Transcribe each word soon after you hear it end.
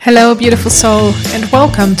Hello, beautiful soul, and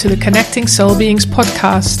welcome to the Connecting Soul Beings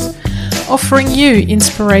podcast, offering you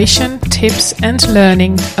inspiration, tips, and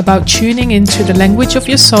learning about tuning into the language of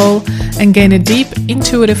your soul and gain a deep,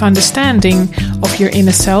 intuitive understanding of your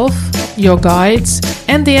inner self, your guides,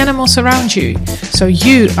 and the animals around you, so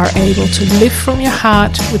you are able to live from your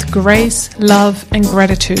heart with grace, love, and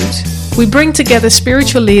gratitude. We bring together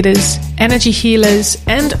spiritual leaders, energy healers,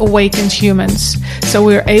 and awakened humans, so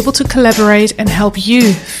we are able to collaborate and help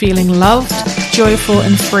you feeling loved, joyful,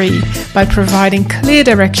 and free by providing clear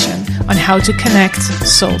direction on how to connect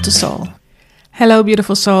soul to soul. Hello,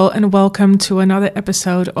 beautiful soul, and welcome to another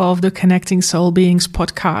episode of the Connecting Soul Beings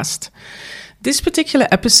podcast. This particular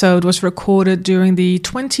episode was recorded during the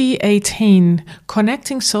 2018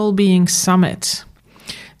 Connecting Soul Beings Summit.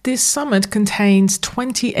 This summit contains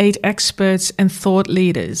 28 experts and thought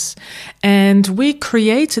leaders, and we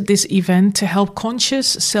created this event to help conscious,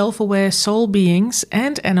 self-aware soul beings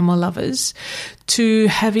and animal lovers to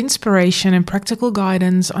have inspiration and practical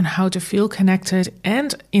guidance on how to feel connected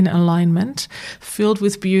and in alignment, filled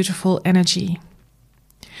with beautiful energy.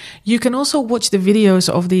 You can also watch the videos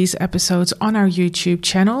of these episodes on our YouTube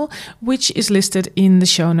channel, which is listed in the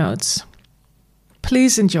show notes.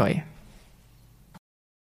 Please enjoy.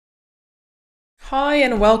 Hi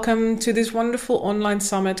and welcome to this wonderful online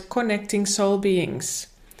summit, Connecting Soul Beings.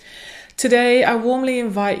 Today, I warmly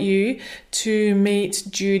invite you to meet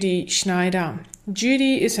Judith Schneider.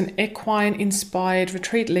 Judith is an equine-inspired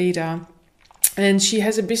retreat leader, and she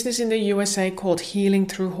has a business in the USA called Healing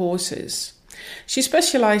Through Horses. She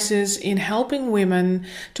specializes in helping women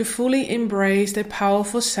to fully embrace their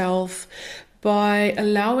powerful self by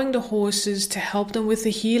allowing the horses to help them with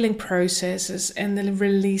the healing processes and the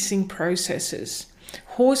releasing processes.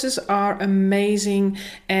 Horses are amazing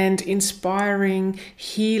and inspiring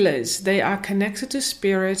healers. They are connected to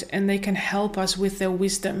spirit and they can help us with their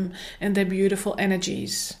wisdom and their beautiful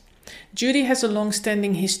energies. Judy has a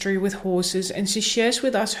long-standing history with horses, and she shares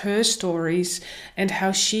with us her stories and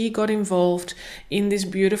how she got involved in this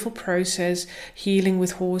beautiful process, healing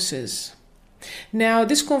with horses. Now,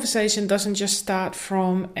 this conversation doesn't just start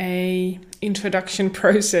from a introduction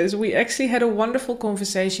process. We actually had a wonderful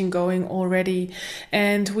conversation going already,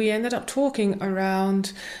 and we ended up talking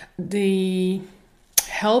around the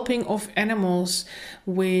helping of animals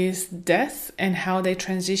with death and how they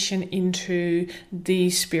transition into the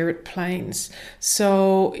spirit planes.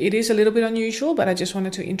 So it is a little bit unusual, but I just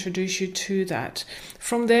wanted to introduce you to that.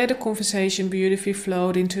 From there, the conversation beautifully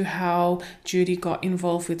flowed into how Judy got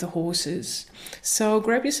involved with the horses. So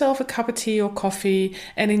grab yourself a cup of tea or coffee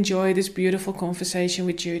and enjoy this beautiful conversation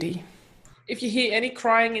with Judy. If you hear any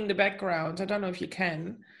crying in the background, I don't know if you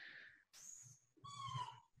can.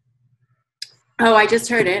 Oh, I just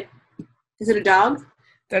heard it. Is it a dog?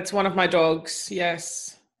 That's one of my dogs,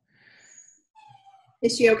 yes.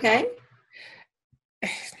 Is she okay?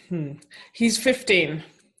 He's 15.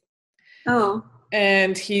 Oh.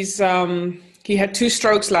 And he had 2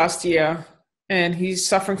 strokes last year, and he's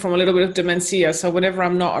suffering from a little bit of dementia. So whenever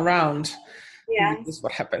I'm not around, this is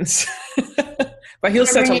what happens. But he'll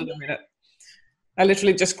settle in a minute. I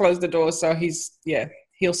literally just closed the door, so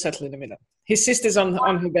he'll settle in a minute. His sister's on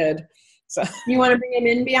her bed. So you want to bring him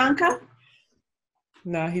in, Bianca?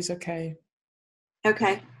 No, he's okay.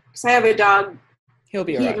 Okay. So I have a dog. He'll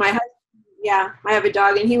be all right. I have a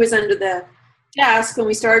dog, and he was under the desk when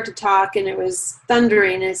we started to talk, and it was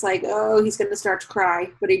thundering, and it's like, oh, he's going to start to cry,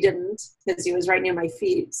 but he didn't because he was right near my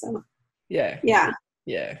feet. So yeah.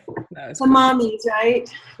 No, so mommies, right?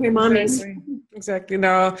 We're mommies. Exactly.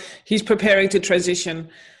 No, he's preparing to transition,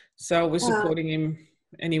 so we're supporting him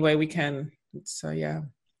any way we can. So yeah.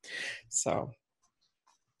 So,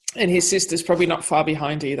 and his sister's probably not far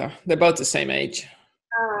behind either. They're both the same age.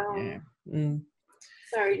 Yeah.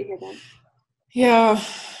 Sorry to hear that. Yeah,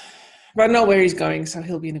 but I know where he's going, so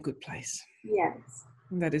he'll be in a good place. Yes.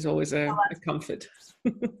 And that is always a comfort.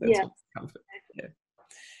 Yes. Comfort.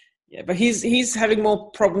 Yeah, but he's having more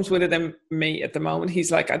problems with it than me at the moment.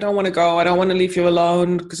 He's like, I don't want to go. I don't want to leave you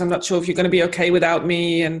alone because I'm not sure if you're going to be okay without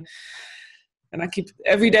me. And I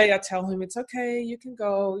every day I tell him, it's okay, you can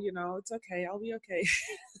go, it's okay, I'll be okay.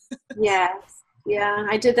 Yes. Yeah,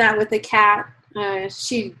 I did that with the cat.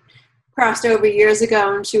 She crossed over years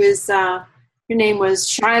ago, and she was, her name was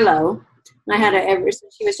Shiloh. And I had her ever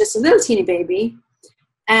since she was just a little teeny baby.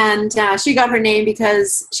 And she got her name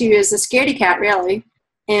because she was a scaredy cat, really,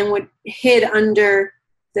 and would hid under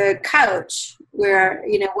the couch where,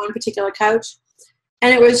 one particular couch.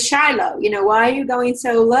 And it was Shiloh. Why are you going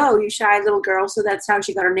so low, you shy little girl? So that's how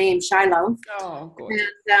she got her name, Shiloh. Oh, good.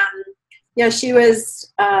 And, she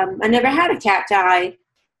was, I never had a cat die.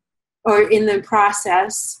 or in the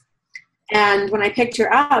process. And when I picked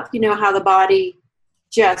her up, you know how the body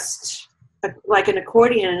just like an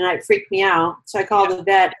accordion, and it freaked me out. So I called the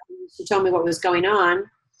vet, and she told me what was going on.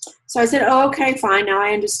 So I said, oh, okay, fine. Now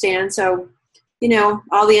I understand. So, you know,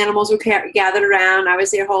 all the animals were gathered around. I was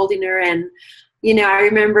there holding her. And, you know, I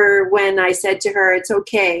remember when I said to her, it's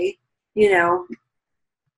okay. You know,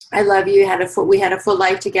 I love you. We had a full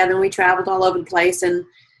life together, and we traveled all over the place. And,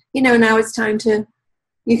 you know, now it's time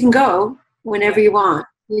you can go whenever you want.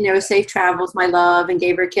 You know, safe travels, my love, and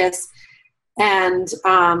gave her a kiss. And,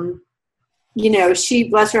 you know, she,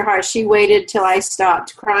 bless her heart, she waited till I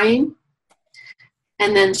stopped crying,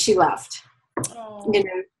 and then she left. Oh. You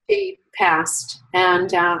know, she passed.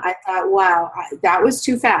 And I thought, wow, that was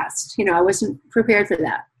too fast. You know, I wasn't prepared for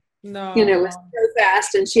that. No. You know, it was so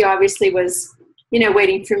fast. And she obviously was, you know,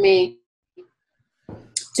 waiting for me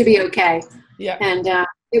to be okay. Yeah. And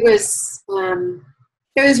it was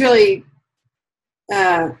really,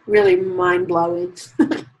 really mind-blowing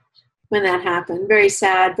when that happened. Very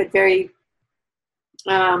sad, but very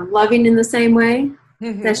loving in the same way.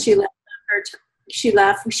 Mm-hmm. That she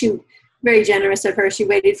left. She very generous of her. She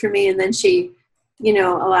waited for me, and then she, you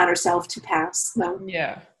know, allowed herself to pass. So.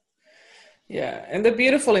 Yeah. And they're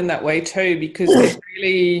beautiful in that way too, because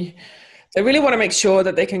they really want to make sure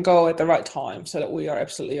that they can go at the right time so that we are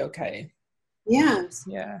absolutely okay. Yes.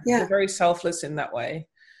 Yeah. They're very selfless in that way.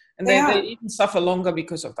 And they even suffer longer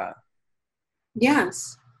because of that.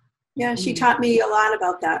 Yes. Yeah, she taught me a lot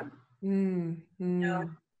about that. You know,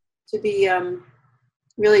 to be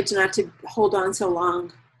really not to hold on so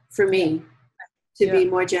long for me, to be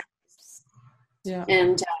more generous. Yeah.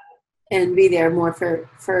 And be there more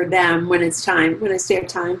for them when it's their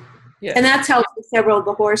time. Yes. And that's helped with several of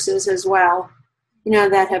the horses as well, you know,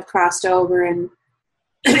 that have crossed over, and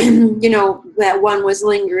you know, that one was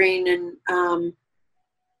lingering, and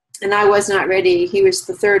I was not ready. He was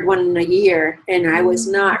the third one in a year, and I was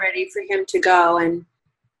not ready for him to go. And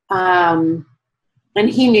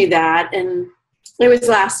he knew that. And it was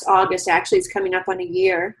last August, actually. It's coming up on a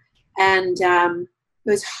year. And it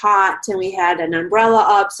was hot, and we had an umbrella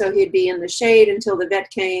up, so he'd be in the shade until the vet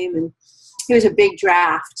came. And it was a big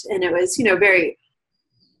draft, and it was, you know, very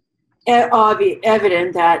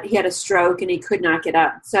evident that he had a stroke and he could not get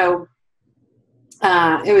up. So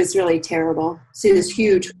it was really terrible. See this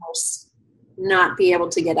huge horse not be able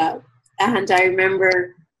to get up. And I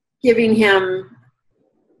remember giving him,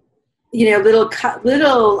 you know, little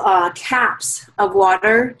caps of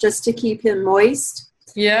water just to keep him moist.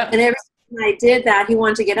 Yeah. And every time I did that, he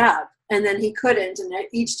wanted to get up, and then he couldn't. And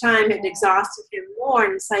each time it exhausted him more.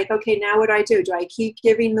 And it's like, okay, now what do? Do I keep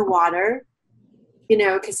giving the water, you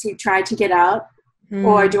know, because he tried to get up,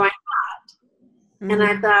 or do I not? And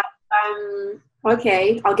I thought,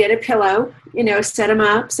 okay, I'll get a pillow, you know, set him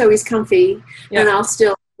up so he's comfy, and I'll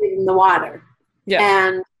still give him the water. Yeah.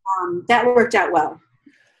 And that worked out well.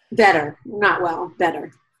 Better. Not well,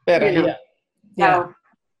 better. Better, you know? So,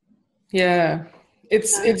 yeah.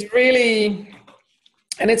 It's really,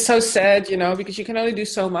 and it's so sad, you know, because you can only do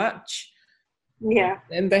so much. Yeah.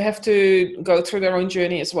 And they have to go through their own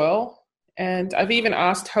journey as well. And I've even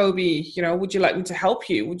asked Hobie, you know, would you like me to help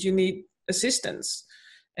you? Would you need assistance?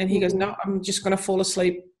 And he goes, no, I'm just going to fall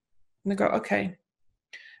asleep. And I go, okay.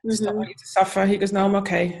 Just don't want you to suffer. He goes, no, I'm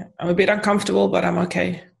okay. I'm a bit uncomfortable, but I'm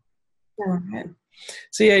okay. Yeah. Right.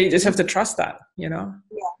 So yeah, you just have to trust that, you know.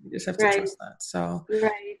 Yeah. You just have to trust that. So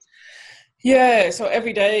right. Yeah. So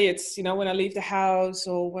every day it's, you know, when I leave the house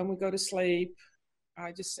or when we go to sleep,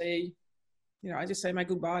 I just say my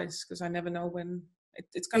goodbyes, because I never know when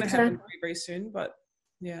it's going to happen very, very soon. But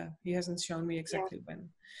yeah, he hasn't shown me exactly when.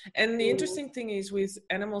 And the interesting thing is, with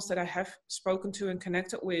animals that I have spoken to and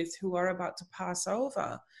connected with who are about to pass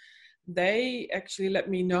over, they actually let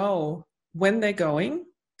me know when they're going,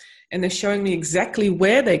 and they're showing me exactly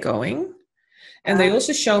where they're going. And they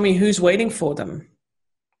also show me who's waiting for them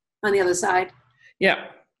on the other side. Yeah.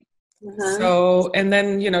 So, and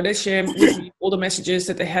then, you know, they share with me all the messages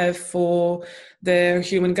that they have for their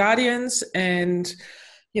human guardians, and,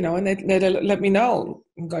 you know, and they let me know,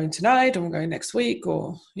 I'm going tonight, or I'm going next week,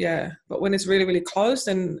 or, but when it's really, really close,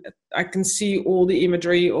 then I can see all the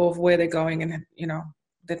imagery of where they're going and, you know,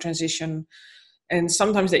 the transition. And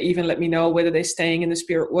sometimes they even let me know whether they're staying in the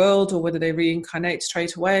spirit world or whether they reincarnate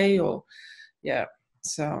straight away, or,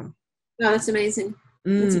 so. Oh, that's amazing.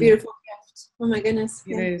 It's a beautiful gift. Oh my goodness.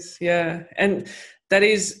 It is, yeah. And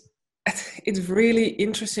it's really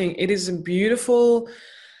interesting. That is a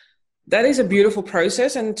beautiful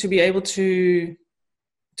process, and to be able to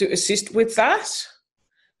assist with that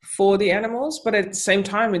for the animals, but at the same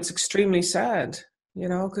time, it's extremely sad you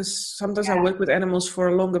know, because sometimes I work with animals for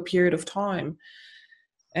a longer period of time.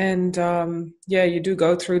 And yeah, you do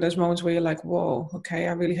go through those moments where you're like, whoa, okay,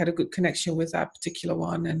 I really had a good connection with that particular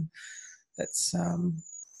one. And that's,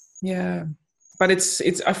 yeah. But it's,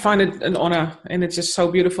 I find it an honor, and it's just so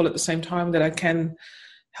beautiful at the same time that I can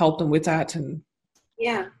help them with that, and,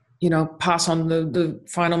 Yeah. you know, pass on the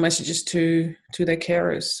final messages to their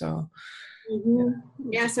carers. So,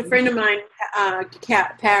 Yes, a friend of mine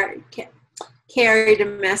carried a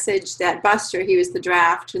message that Buster, he was the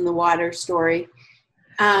draft in the water story,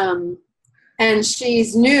 and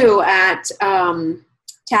she's new at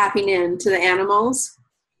tapping into the animals.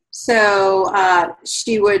 So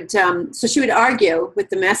she would argue with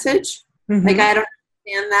the message, like, I don't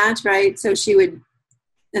understand that, right? So she would,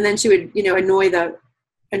 and then she would, you know,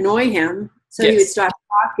 annoy him, so he would stop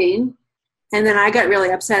talking. And then I got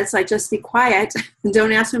really upset. It's like, just be quiet and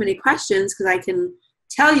don't ask him any questions, because I can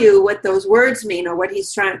tell you what those words mean, or what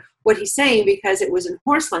he's saying, because it was in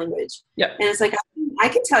horse language. Yeah. And it's like, I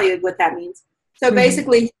can tell you what that means. So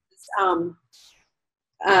basically,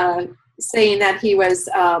 saying that he was,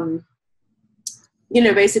 you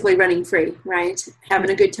know, basically running free, right?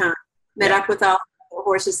 Having a good time. Met up with all the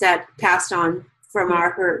horses that passed on from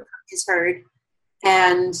his herd,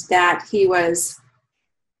 and that he was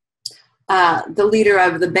the leader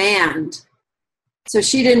of the band. So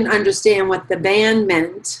she didn't understand what the band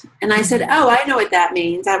meant. And I said, oh, I know what that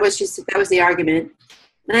means. That was the argument.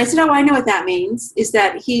 And I said, oh, I know what that means, is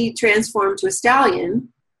that he transformed to a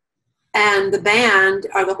stallion, and the band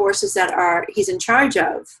are the horses that he's in charge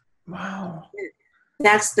of. Wow.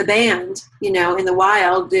 That's the band, you know, in the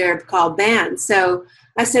wild, they're called bands. So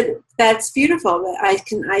I said, that's beautiful. I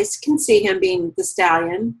can see him being the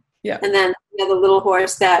stallion. Yeah. And then, you know, the little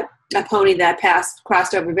horse, a pony that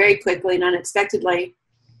crossed over very quickly and unexpectedly,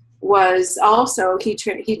 was also, he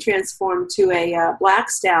transformed to a black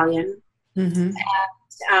stallion. And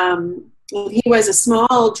he was a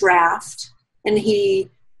small draft, and he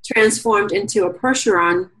transformed into a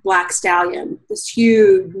Percheron black stallion, this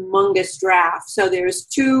huge, humongous draft. So there's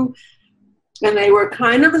two, and they were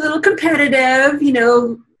kind of a little competitive, you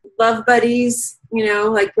know, love buddies, you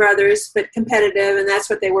know, like brothers, but competitive. And that's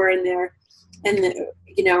what they were in the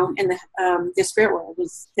spirit world.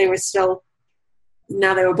 They were still,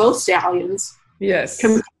 now they were both stallions. Yes.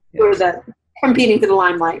 Competing for the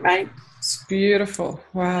limelight, right? It's beautiful.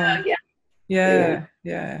 Wow. Yeah.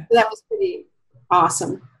 So that was pretty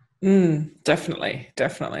awesome. Definitely.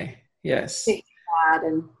 Yes.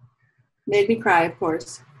 And made me cry, of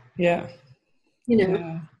course. Yeah. You know.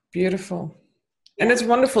 Yeah. Beautiful. And it's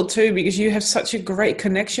wonderful too, because you have such a great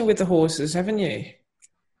connection with the horses, haven't you?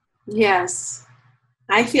 Yes.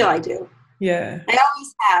 I feel I do. Yeah. I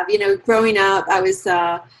always have. You know, growing up, I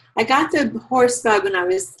got the horse bug when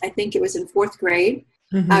I think it was in 4th grade.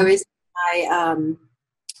 I was in my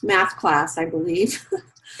math class, I believe,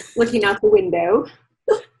 looking out the window,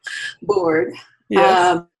 bored.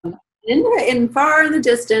 Yes. Far in the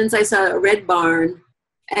distance, I saw a red barn,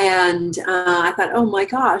 and I thought, oh my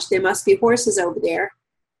gosh, there must be horses over there.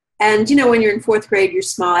 And, you know, when you're in 4th grade, you're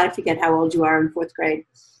small. I forget how old you are in 4th grade.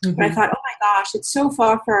 But I thought, oh my gosh, it's so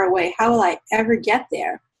far away. How will I ever get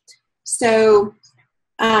there? So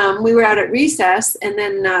we were out at recess, and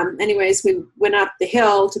then anyways, we went up the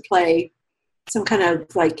hill to play some kind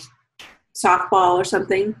of like softball or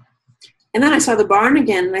something. And then I saw the barn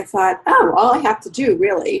again, and I thought, oh, all I have to do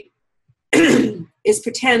really is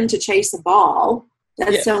pretend to chase a ball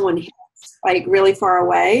that someone hits like really far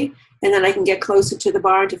away, and then I can get closer to the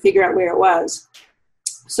barn to figure out where it was.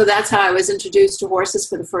 So that's how I was introduced to horses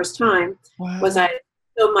for the first time. Wow. Was I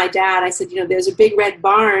told my dad, I said, you know, there's a big red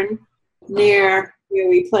barn near where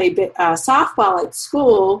we play softball at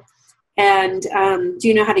school, and do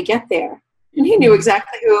you know how to get there? And he knew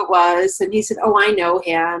exactly who it was, and he said, oh, I know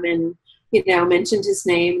him, and, you know, mentioned his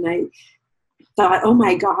name. And I thought, oh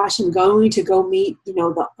my gosh, I'm going to go meet, you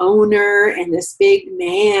know, the owner and this big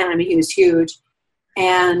man. I mean, he was huge.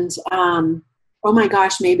 And oh my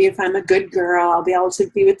gosh, maybe if I'm a good girl, I'll be able to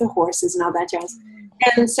be with the horses and all that jazz.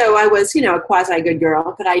 And so I was, you know, a quasi good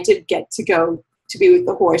girl, but I did get to go to be with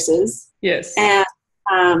the horses. Yes. And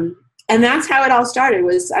that's how it all started.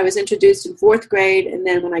 Was I was introduced in 4th grade, and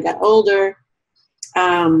then when I got older,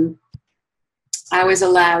 I was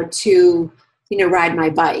allowed to, you know, ride my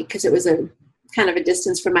bike, because it was a kind of a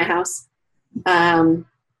distance from my house.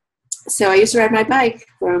 So I used to ride my bike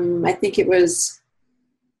from, I think it was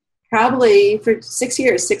probably for 6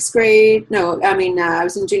 years, 6th grade. No, I mean, I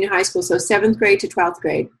was in junior high school, so 7th grade to 12th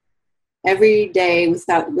grade. Every day, with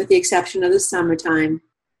the exception of the summertime,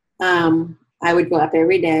 I would go up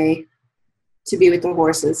every day to be with the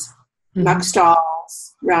horses, muck stalls,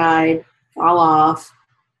 ride, fall off,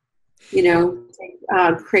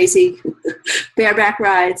 crazy bareback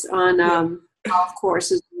rides on golf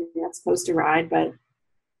courses. You're not supposed to ride, but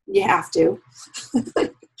you have to.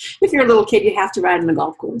 If you're a little kid, you have to ride on a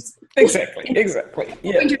golf course. Exactly.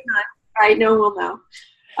 Yeah. Right? No one will know.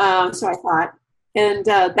 So I thought, and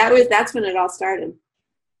that's when it all started.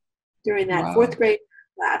 During that fourth grade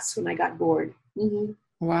class, when I got bored. Mm-hmm.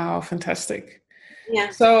 Wow, fantastic. Yeah.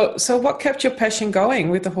 So what kept your passion going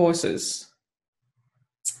with the horses?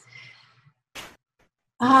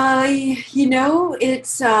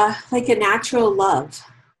 It's like a natural love.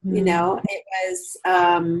 It was,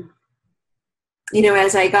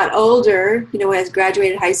 as I got older, as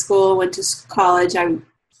graduated high school, went to college,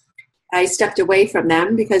 I stepped away from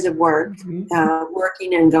them because of work,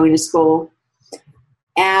 working and going to school.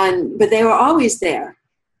 But they were always there,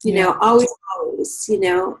 always,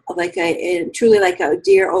 truly like a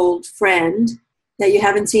dear old friend that you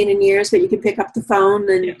haven't seen in years, but you can pick up the phone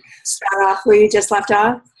and start off where you just left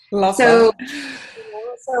off. Love that.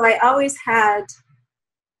 So I always had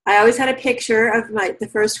a picture of the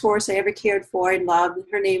first horse I ever cared for and loved.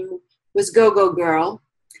 Her name was Go-Go Girl.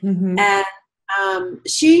 Mm-hmm. And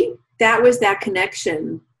that was that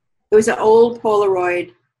connection. It was an old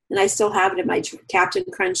Polaroid, and I still have it in my Captain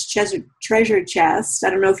Crunch treasure chest. I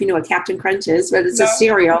don't know if you know what Captain Crunch is, but it's a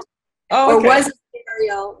cereal. Oh, okay. Or was a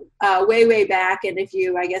cereal way back. And if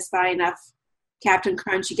you, I guess, buy enough Captain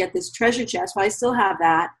Crunch, you get this treasure chest. Well, I still have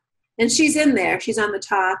that. And she's in there. She's on the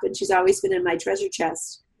top, and she's always been in my treasure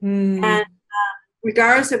chest. Mm. And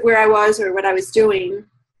regardless of where I was or what I was doing,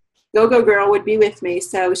 Go-Go Girl would be with me.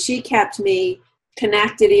 So she kept me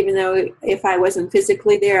connected, even though if I wasn't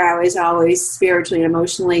physically there, I was always spiritually and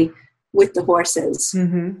emotionally with the horses.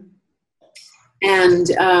 Mm-hmm.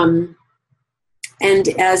 And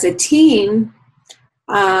as a teen,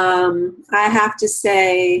 I have to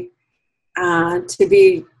say, to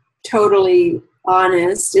be totally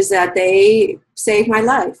honest, is that they saved my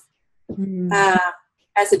life. Mm-hmm.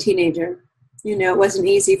 As a teenager. It wasn't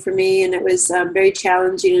easy for me, and it was very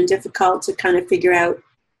challenging and difficult to kind of figure out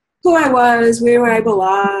who I was, where I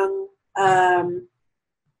belong. I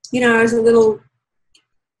was a little,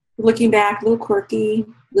 looking back, a little quirky,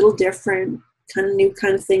 a little different, kind of new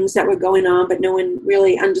kind of things that were going on, but no one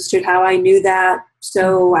really understood how I knew that.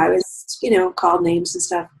 So I was, called names and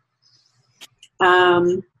stuff.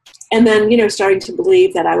 And then, starting to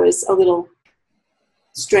believe that I was a little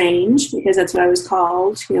strange, because that's what I was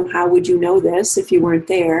called. How would you know this if you weren't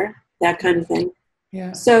there? That kind of thing.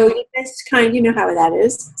 Yeah. So you just kind of, how that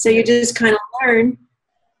is. So you just kind of learn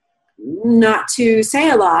not to say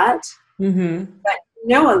a lot, but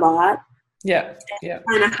know a lot. Yeah.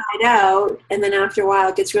 Kind of hide out, and then after a while,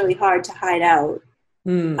 it gets really hard to hide out.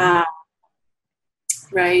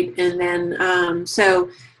 Right, and then so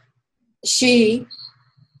she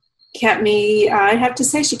kept me. I have to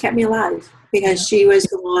say, she kept me alive. Because she was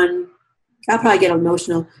the one, I'll probably get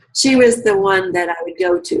emotional. She was the one that I would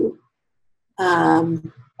go to,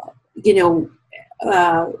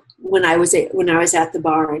 when I was at the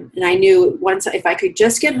barn. And I knew once, if I could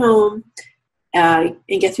just get home and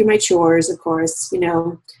get through my chores, of course, and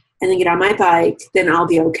then get on my bike, then I'll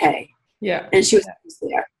be okay. Yeah. And she was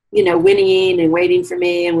there, whinnying and waiting for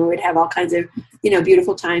me, and we would have all kinds of,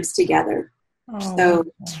 beautiful times together. Oh. So,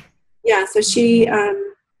 yeah, so she...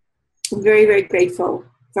 I'm very, very grateful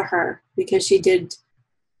for her, because she did,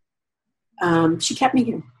 she kept me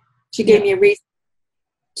here. She gave me a reason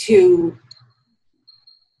to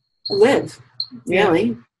live,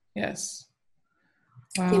 really. Yes.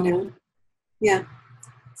 Wow. Yeah.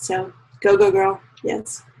 So, Go-Go Girl,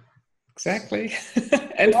 yes. Exactly.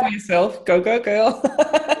 And for yourself, Go-Go Girl.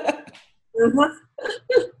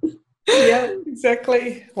 Yeah,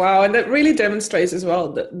 exactly. Wow. And that really demonstrates as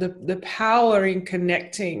well the power in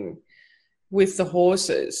connecting with the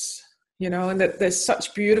horses, and that they're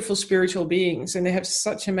such beautiful spiritual beings, and they have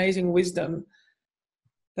such amazing wisdom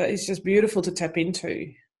that is just beautiful to tap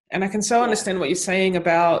into. And I can so understand what you're saying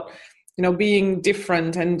about, being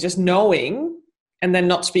different and just knowing and then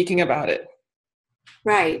not speaking about it.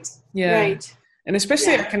 Right. Yeah. Right. And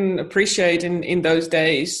especially I can appreciate in those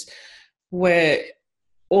days where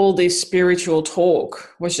all this spiritual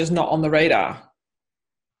talk was just not on the radar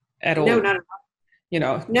at all. No, not at all.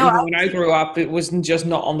 Even when I grew up, it was just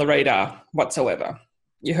not on the radar whatsoever.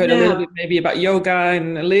 You heard a little bit maybe about yoga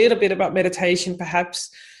and a little bit about meditation perhaps,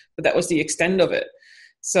 but that was the extent of it.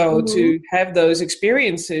 So to have those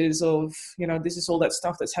experiences of, this is all that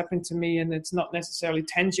stuff that's happened to me and it's not necessarily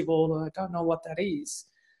tangible, or I don't know what that is.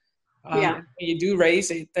 When you do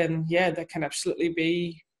raise it, then that can absolutely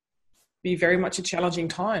be very much a challenging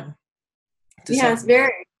time. Yes,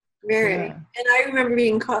 very, very. Yeah. And I remember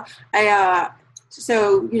being called,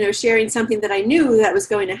 sharing something that I knew that was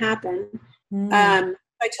going to happen.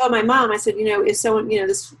 I told my mom, I said, if someone,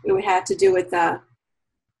 it would have to do with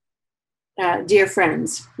dear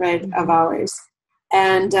friends, right, of ours.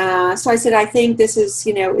 And so I said, I think this is,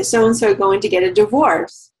 is so-and-so going to get a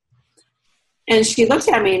divorce? And she looked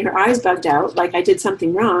at me and her eyes bugged out like I did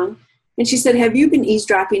something wrong. And she said, have you been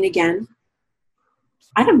eavesdropping again?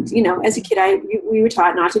 I don't, as a kid, we were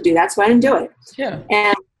taught not to do that, so I didn't do it. Yeah.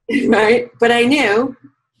 And right, but I knew.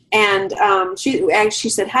 And she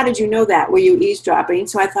said, how did you know that? Were you eavesdropping?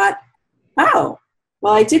 So I thought, oh,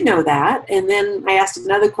 well, I did know that. And then I asked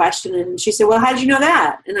another question, and she said, well, how did you know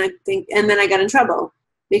that? And then I got in trouble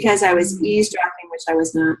because I was eavesdropping, which I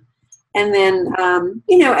was not. And then,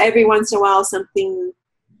 every once in a while, something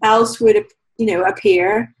else would,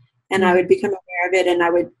 appear, and I would become aware of it, and I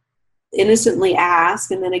would innocently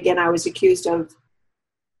ask. And then again, I was accused of,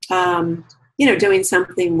 doing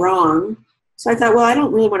something wrong. So I thought, well, I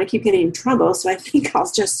don't really want to keep getting in trouble, so I think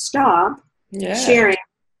I'll just stop sharing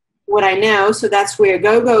what I know. So that's where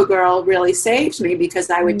Go-Go Girl really saved me, because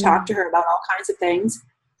I would talk to her about all kinds of things,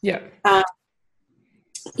 that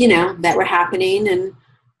were happening. And,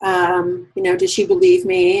 did she believe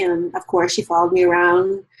me? And of course she followed me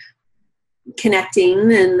around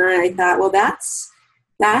connecting. And I thought, well, that's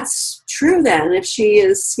true then. If she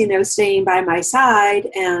is, staying by my side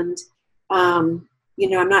and, I'm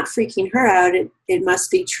not freaking her out, it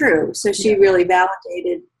must be true. So she really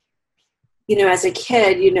validated, as a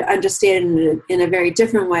kid, understand in a very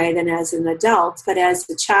different way than as an adult. But as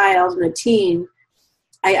a child and a teen,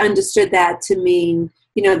 I understood that to mean,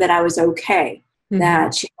 that I was okay,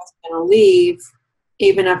 that she wasn't going to leave,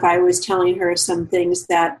 even if I was telling her some things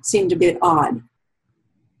that seemed a bit odd,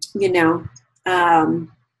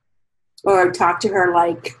 or talk to her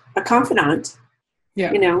like a confidant,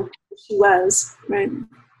 she was, right?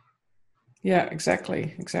 Yeah,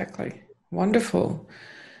 exactly. Wonderful.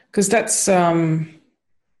 Because that's how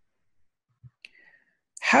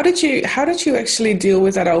did you actually deal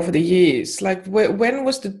with that over the years? Like, when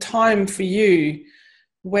was the time for you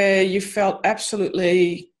where you felt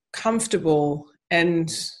absolutely comfortable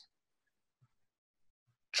and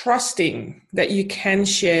trusting that you can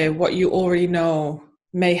share what you already know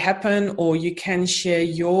may happen, or you can share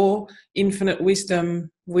your infinite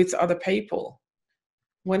wisdom with other people?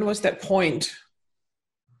 When was that point?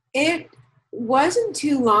 It wasn't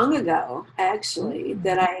too long ago, actually,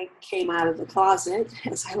 that I came out of the closet,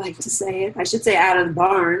 as I like to say it. I should say out of the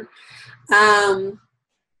barn.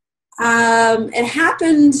 It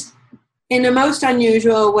happened in a most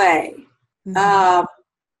unusual way, because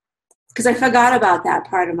I forgot about that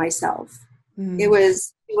part of myself. It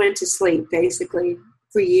went to sleep, basically,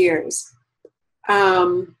 for years.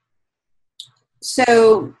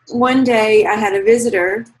 So one day I had a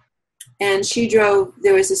visitor, and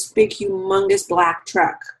there was this big, humongous black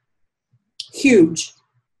truck, huge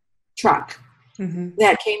truck,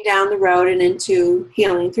 that came down the road and into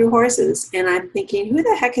Healing Through Horses. And I'm thinking, who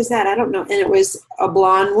the heck is that? I don't know. And it was a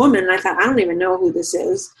blonde woman. And I thought, I don't even know who this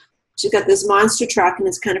is. She's got this monster truck, and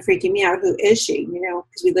it's kind of freaking me out. Who is she?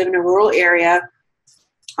 Because we live in a rural area.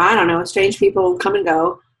 I don't know. Strange people come and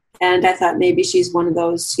go. And I thought maybe she's one of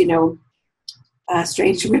those,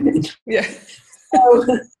 strange women. Yeah.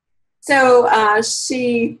 So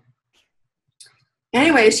she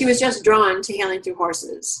was just drawn to Healing Through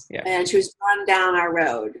Horses. Yeah. And she was drawn down our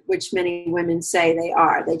road, which many women say they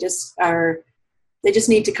are. They just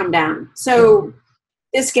need to come down. So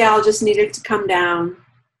this gal just needed to come down,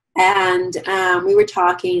 and we were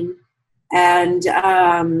talking, and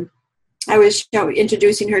I was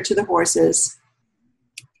introducing her to the horses.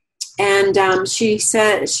 And she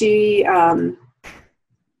said,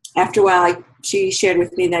 after a while, she shared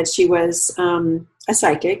with me that she was a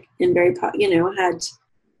psychic, and very, had,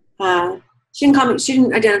 she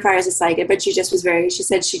didn't identify her as a psychic, but she just was she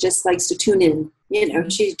said she just likes to tune in,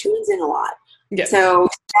 she tunes in a lot. Yeah. So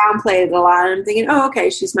downplayed it a lot. I'm thinking, oh, okay,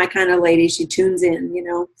 she's my kind of lady. She tunes in,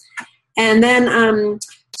 And then,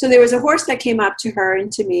 so there was a horse that came up to her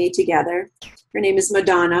and to me together. Her name is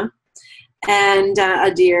Madonna, and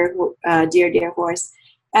a dear horse.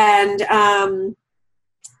 And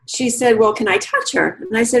she said, well, can I touch her?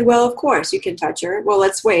 And I said, well, of course you can touch her. Well,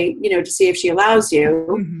 let's wait, to see if she allows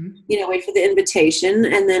you, wait for the invitation.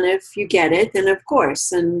 And then if you get it, then of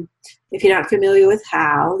course. And if you're not familiar with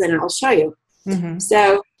how, then I'll show you.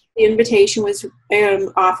 So the invitation was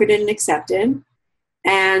offered and accepted.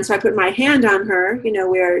 And so I put my hand on her,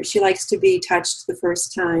 where she likes to be touched the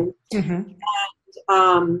first time. And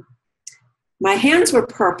my hands were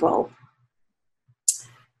purple.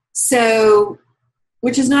 So,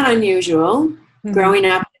 which is not unusual. Mm-hmm. Growing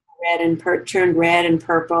up, turned red and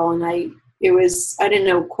purple, and I didn't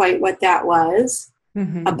know quite what that was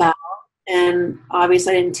Mm-hmm. about. And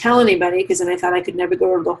obviously I didn't tell anybody, because then I thought I could never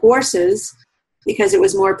go to the horses because it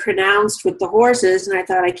was more pronounced with the horses. And I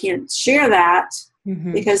thought I can't share that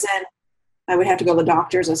Mm-hmm. because then I would have to go to the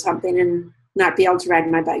doctors or something and not be able to ride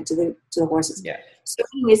my bike to the horses. Yeah. So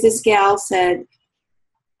anyways, this gal said,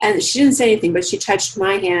 and she didn't say anything, but she touched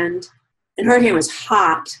my hand, and her hand was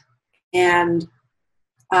hot. And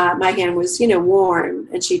my hand was, warm,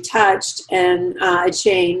 and she touched, and it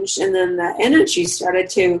changed. And then the energy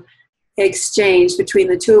started to exchange between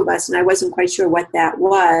the two of us, and I wasn't quite sure what that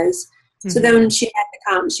was. Mm-hmm. So then she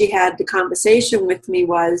had the conversation with me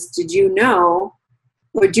was, did you know,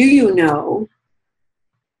 or do you know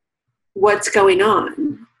what's going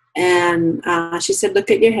on? And she said,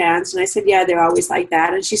 look at your hands. And I said, yeah, they're always like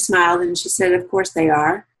that. And she smiled, and she said, of course they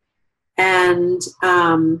are.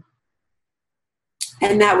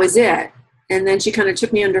 And that was it. And then she kind of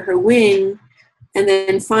took me under her wing. And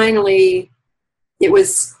then finally it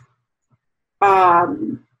was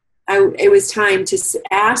time to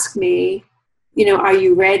ask me, are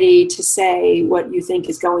you ready to say what you think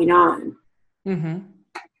is going on? Mm-hmm.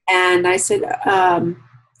 And I said,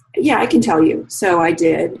 yeah, I can tell you. So I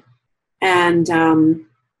did. And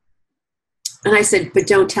I said, but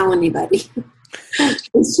don't tell anybody.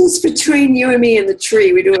 It's just between you and me and the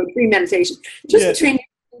tree. We do a tree meditation. Just between you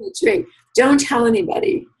and the tree. Don't tell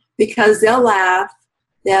anybody, because they'll laugh.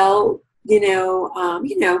 They'll,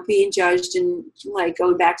 being judged and like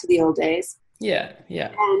going back to the old days. Yeah,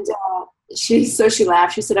 yeah. And she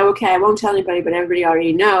laughed. She said, oh, okay, I won't tell anybody, but everybody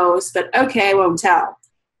already knows. But okay, I won't tell.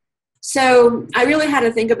 So I really had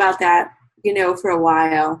to think about that, for a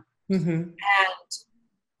while. Mm-hmm.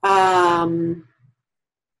 And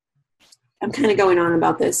I'm kind of going on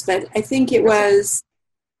about this, but I think it was,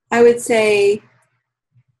 I would say,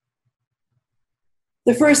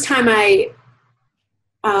 the first time I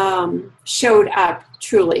showed up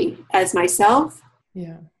truly as myself.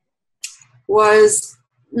 Yeah. Was,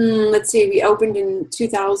 let's see, we opened in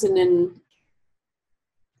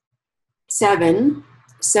 2007.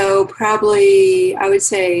 So probably, I would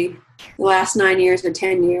say, the last 9 years or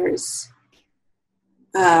 10 years,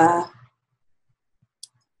 I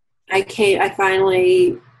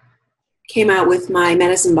finally came out with my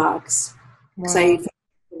medicine box. Because I have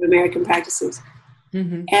American practices.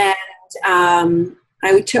 Mm-hmm. And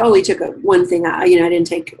I totally took one thing out. I didn't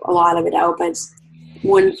take a lot of it out, but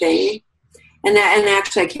one thing. And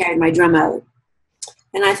actually I carried my drum out.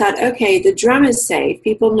 And I thought, okay, the drum is safe.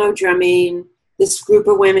 People know drumming. This group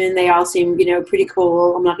of women, they all seem, pretty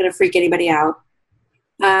cool. I'm not going to freak anybody out.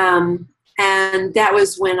 And that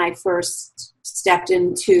was when I first stepped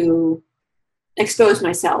into expose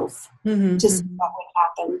myself to see what would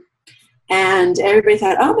happen. And everybody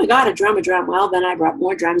thought, oh my God, a drum. Well, then I brought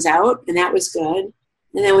more drums out, and that was good.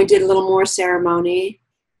 And then we did a little more ceremony.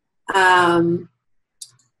 And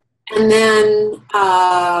then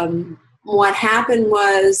what happened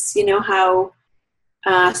was, how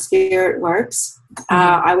spirit works.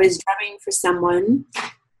 I was drumming for someone,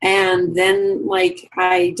 and then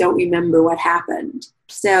I don't remember what happened.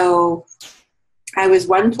 So I was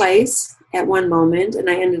one place at one moment, and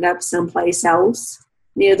I ended up someplace else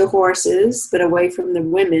near the horses, but away from the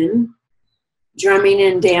women, drumming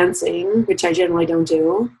and dancing, which I generally don't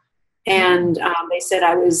do. And they said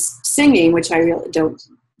I was singing, which I really don't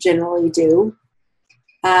generally do.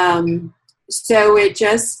 So it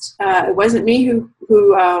just, it wasn't me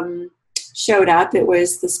who showed up. It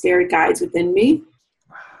was the spirit guides within me.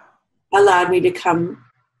 Allowed me to come,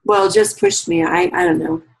 just pushed me. I don't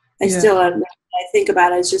know. I still, I think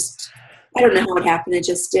about it. It's just, I don't know how it happened. It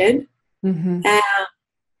just did. Mm-hmm. And,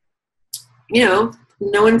 no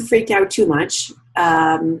one freaked out too much.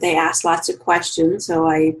 They asked lots of questions, so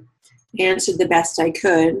I answered the best I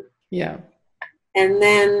could. Yeah. And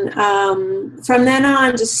then from then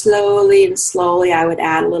on, just slowly, I would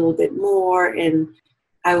add a little bit more, and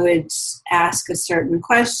I would ask a certain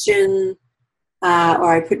question,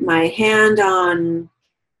 or I put my hand on,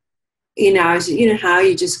 how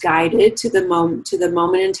you just guide it to the moment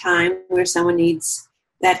in time where someone needs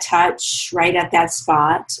that touch right at that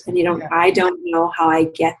spot. And I don't know how I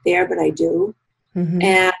get there, but I do. Mm-hmm.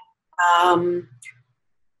 And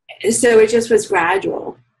so it just was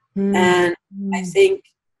gradual. Mm-hmm. And I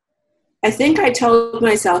think I told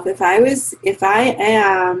myself, if I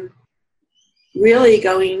am really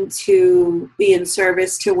going to be in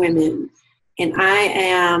service to women, and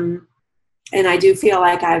I do feel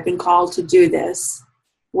like I've been called to do this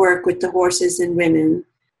work with the horses and women,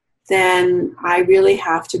 then I really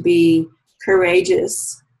have to be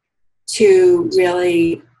courageous to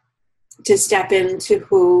really to step into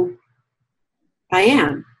who I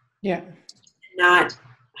am. Yeah. Not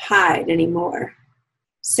hide anymore.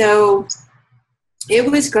 So it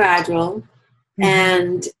was gradual,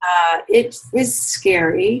 and it was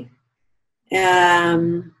scary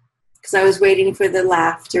because I was waiting for the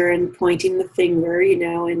laughter and pointing the finger,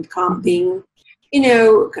 and being,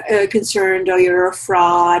 concerned. Oh, you're a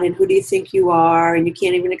fraud, and who do you think you are? And you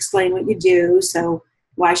can't even explain what you do. So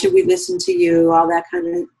why should we listen to you? All that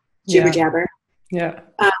kind of jibber jabber. Yeah.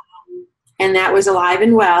 And that was alive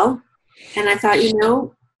and well. And I thought,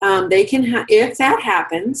 they can, if that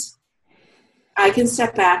happens, I can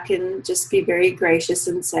step back and just be very gracious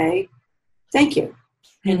and say, thank you,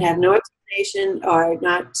 and have no explanation or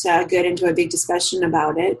not get into a big discussion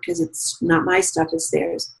about it because it's not my stuff, it's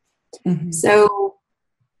theirs. Mm-hmm.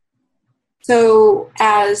 So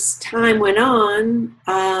as time went on,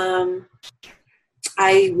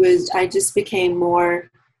 I just became more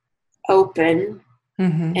open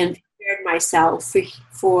and prepared myself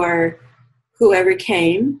for whoever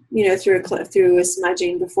came, through a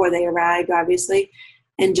smudging before they arrived, obviously.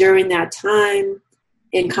 And during that time,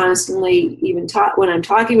 and constantly even when I'm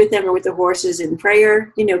talking with them or with the horses in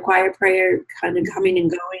prayer, quiet prayer, kind of coming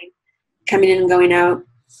in and going out.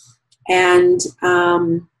 And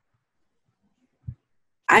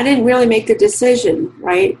I didn't really make the decision,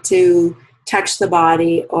 right, to touch the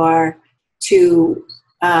body or to,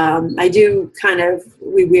 I do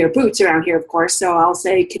we wear boots around here, of course. So I'll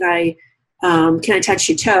say, can I touch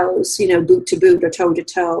your toes, boot to boot or toe to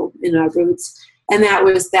toe in our boots? And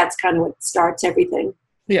that's kind of what starts everything.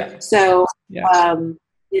 Yeah. So, and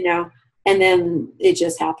then it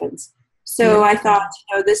just happens. So I thought,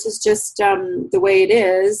 this is just the way it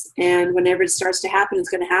is. And whenever it starts to happen, it's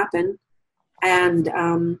going to happen. And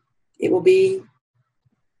it will be,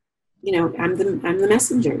 I'm the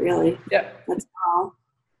messenger, really. Yeah. That's all.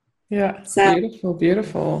 Yeah. So, beautiful,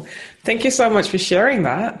 beautiful. Thank you so much for sharing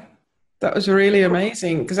that. That was really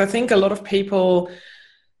amazing, because I think a lot of people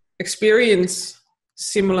experience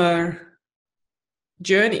similar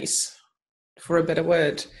journeys, for a better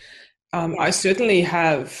word. I certainly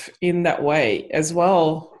have in that way as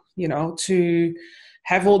well, to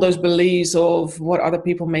have all those beliefs of what other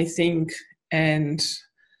people may think. And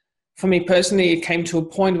for me personally, it came to a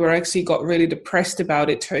point where I actually got really depressed about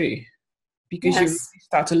it too, because you really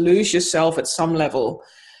start to lose yourself at some level,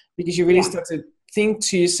 because you really start to think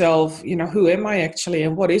to yourself, who am I actually,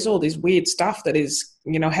 and what is all this weird stuff that is,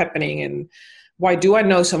 happening, and why do I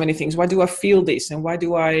know so many things? Why do I feel this? And why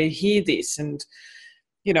do I hear this? And,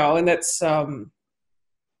 and that's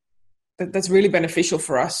really beneficial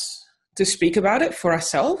for us to speak about it for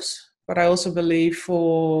ourselves, but I also believe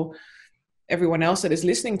for everyone else that is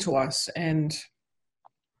listening to us, and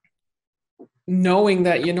knowing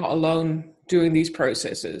that you're not alone doing these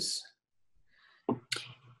processes.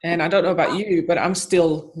 And I don't know about you, but I'm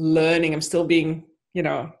still learning. I'm still being,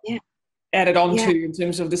 added on to in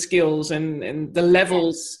terms of the skills and the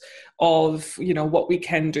levels of, what we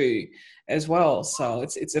can do as well. So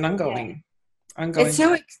it's an ongoing. It's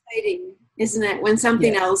so exciting, isn't it? When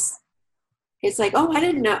something else, it's like, oh, I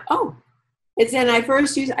didn't know. Oh, it's, and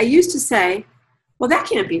I used to say, well, that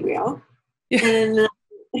can't be real. Yeah. And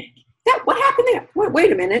what happened there?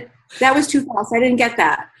 Wait a minute. That was too fast. I didn't get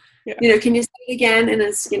that. Yeah. Can you say it again? And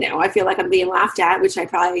it's, I feel like I'm being laughed at, which I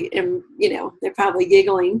probably am, they're probably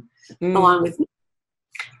giggling along with me.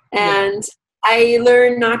 And I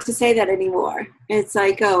learned not to say that anymore. It's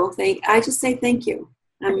like, I just say thank you.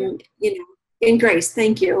 I'm, in grace,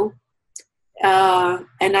 thank you. And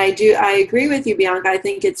I agree with you, Bianca. I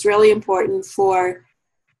think it's really important for,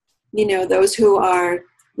 those who are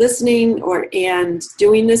listening and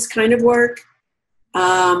doing this kind of work,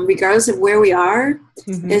 regardless of where we are,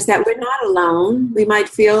 is that we're not alone. We might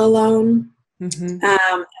feel alone. And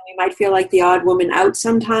we might feel like the odd woman out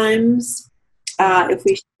sometimes. If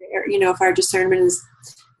if our discernment is,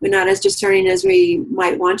 we're not as discerning as we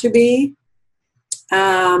might want to be.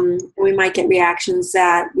 We might get reactions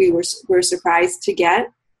that we were surprised to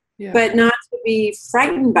get, but not to be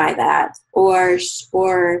frightened by that or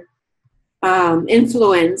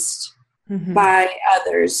influenced by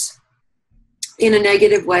others in a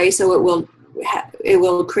negative way. So it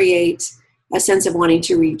will create a sense of wanting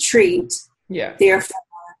to retreat. Yeah. Therefore,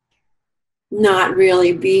 not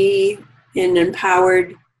really be an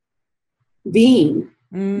empowered being,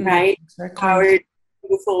 right? Exactly. Empowered,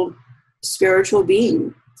 beautiful, spiritual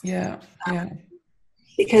being. Yeah. Yeah.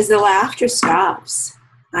 Because the laughter stops.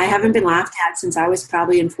 I haven't been laughed at since I was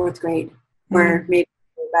probably in 4th grade, or maybe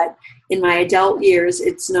but in my adult years,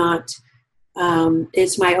 it's not,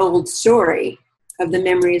 it's my old story of the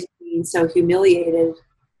memories of being so humiliated,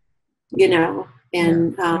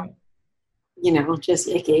 and, just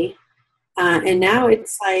icky. And now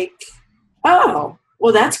it's like, oh,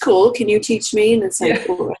 well, that's cool. Can you teach me? And it's like,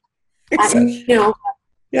 well, Exactly.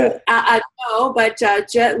 I know, but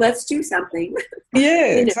let's do something. Yeah,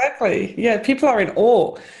 exactly. Yeah, people are in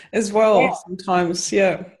awe as well Yeah. sometimes.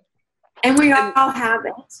 Yeah. And we all have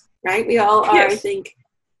it, right? We all are, I Yes. think,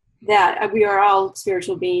 that we are all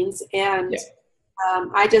spiritual beings. And Yeah.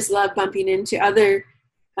 I just love bumping into other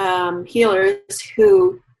healers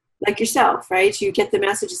who, like yourself, right? You get the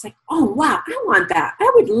message, it's like, oh, wow, I want that.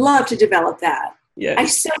 I would love to develop that. I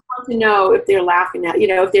Yes. so want to know if they're laughing at,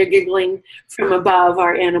 if they're giggling from above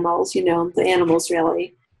our animals, the animals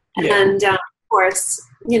really. Yeah. And of course,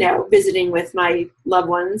 visiting with my loved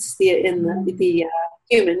ones, the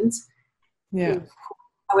humans, Yeah.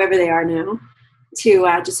 however they are now, to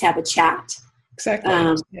just have a chat. Exactly.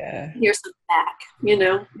 Yeah. Hear something back,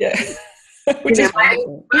 Yeah. Which is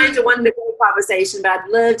wonderful. Mine's a wonderful conversation, but I'd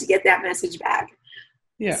love to get that message back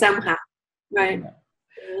somehow, right? Yeah.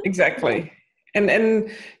 Exactly. And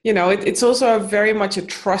it's also very much a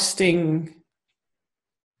trusting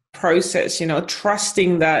process,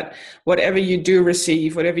 trusting that whatever you do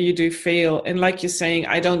receive, whatever you do feel, and like you're saying,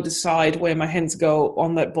 I don't decide where my hands go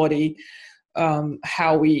on that body,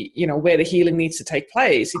 how we, where the healing needs to take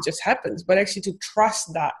place. It just happens. But actually to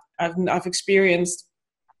trust that, I've experienced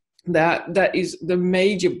that is the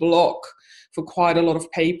major block for quite a lot of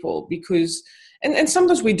people, because and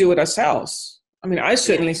sometimes we do it ourselves. I mean, I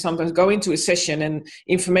certainly sometimes go into a session and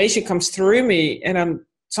information comes through me, and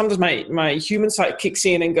sometimes my human side kicks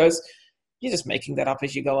in and goes, you're just making that up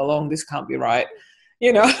as you go along, this can't be right.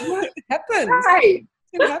 It happens. Right.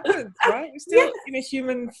 It happens, right? We're still in a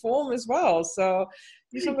human form as well, so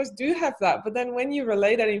you sometimes do have that. But then when you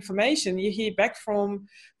relay that information, you hear back from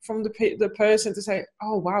the person to say,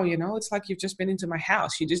 oh wow, it's like you've just been into my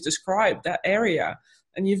house, you just described that area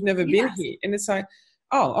and you've never been here. And it's like,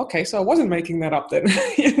 oh, okay, so I wasn't making that up then.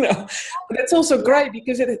 But it's also great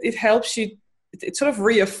because it helps you, it sort of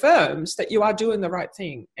reaffirms that you are doing the right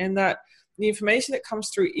thing, and that the information that comes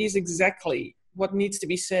through is exactly what needs to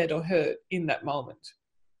be said or heard in that moment.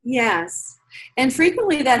 Yes. And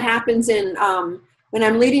frequently that happens in when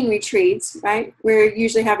I'm leading retreats, right? We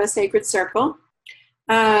usually have a sacred circle,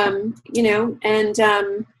 and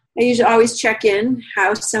I usually always check in,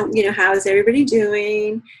 how is everybody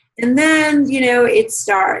doing? And then, it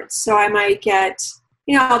starts. So I might get,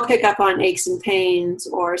 I'll pick up on aches and pains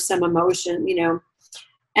or some emotion,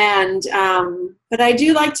 and, but I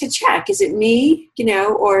do like to check, is it me,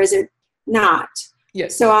 or is it not?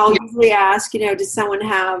 Yes. So I'll usually ask, does someone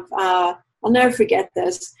have, I'll never forget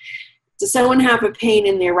this. Does someone have a pain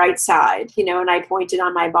in their right side? And I pointed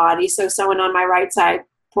on my body. So someone on my right side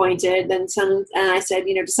pointed, and I said,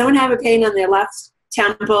 does someone have a pain on their left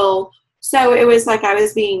temple? So it was like I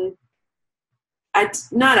was being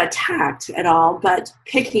not attacked at all, but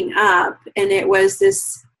picking up. And it was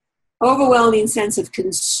this overwhelming sense of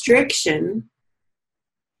constriction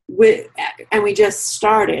and we just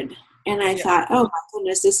started. And I thought, oh my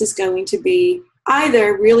goodness, this is going to be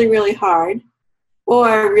either really, really hard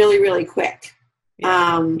or really, really quick.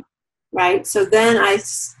 Right? So then I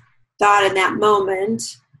thought in that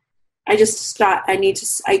moment, I just thought I need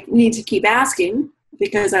to keep asking,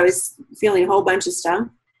 because I was feeling a whole bunch of stuff.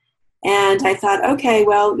 And I thought, okay,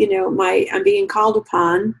 well, I'm being called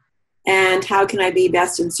upon, and how can I be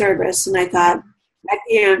best in service? And I thought, I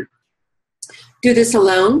can't do this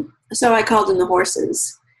alone. So I called in the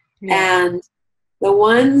horses. And the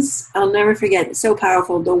ones, I'll never forget, it's so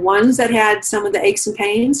powerful. The ones that had some of the aches and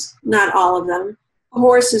pains, not all of them, the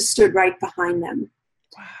horses stood right behind them.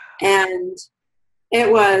 Wow. And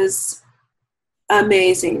it was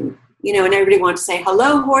amazing, and everybody wanted to say,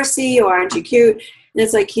 hello, horsey, or aren't you cute? And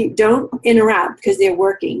it's like, don't interrupt, because they're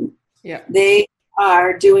working. Yeah. They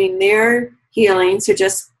are doing their healing. So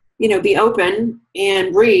just, be open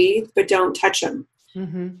and breathe, but don't touch them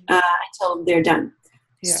until they're done.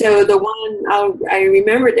 Yeah. So the one, I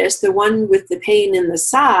remember this, the one with the pain in the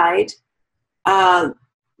side, the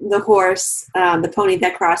horse, the pony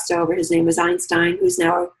that crossed over, his name was Einstein, who's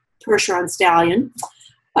now a Percheron stallion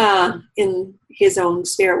in his own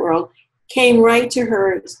spirit world, came right to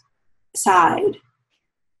her side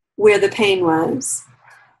where the pain was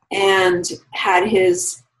and had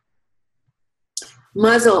his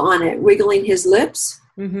muzzle on it, wiggling his lips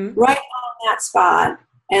right on that spot.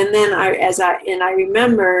 And then I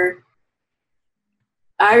remember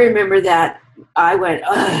that I went,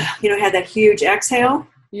 had that huge exhale.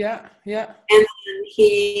 Yeah. And then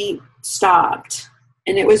he stopped.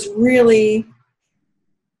 And it was really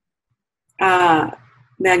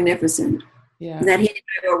magnificent. Yeah. That he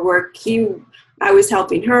and I were I was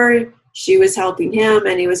helping her, she was helping him,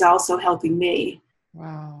 and he was also helping me.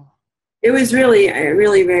 Wow. It was really,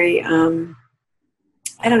 really very,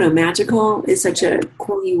 I don't know, magical is such a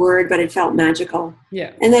corny word, but it felt magical.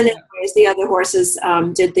 Yeah. And then anyways, the other horses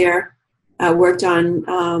did their, worked on,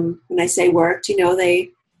 when I say worked, they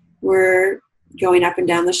were going up and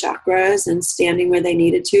down the chakras and standing where they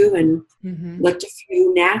needed to, and licked a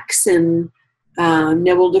few necks and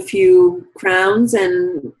nibbled a few crowns,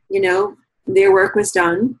 and, their work was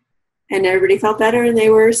done, and everybody felt better, and they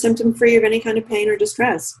were symptom-free of any kind of pain or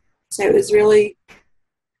distress. So it was really,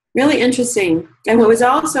 really interesting. And what was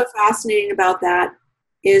also fascinating about that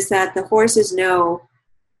is that the horses know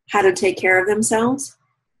how to take care of themselves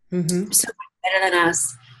so much better than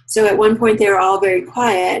us. So at one point they were all very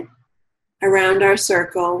quiet around our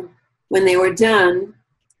circle. When they were done,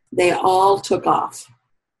 they all took off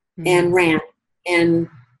and ran and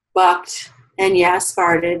bucked and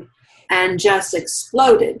farted and just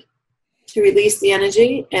exploded to release the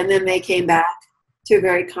energy. And then they came back to a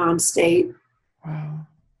very calm state. Wow.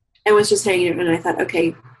 And was just hanging. And I thought,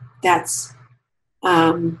 okay, that's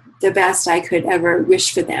the best I could ever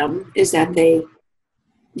wish for them, is that they,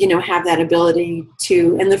 have that ability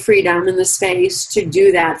to, and the freedom and the space to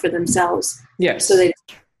do that for themselves. Yes. So they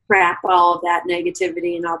trap all of that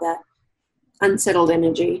negativity and all that unsettled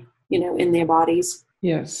energy, in their bodies.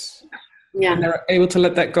 Yes. Yeah. And they're able to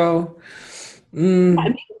let that go. I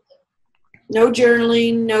mean, no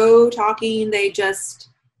journaling, no talking. They just,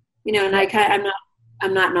 and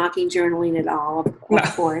I'm not knocking journaling at all,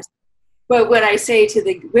 of course. But what I say to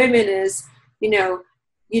the women is,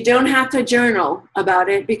 you don't have to journal about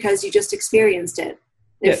it because you just experienced it.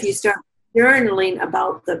 Yes. If you start journaling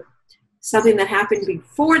about something that happened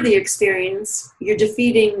before the experience, you're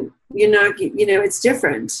defeating, it's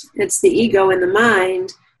different. It's the ego and the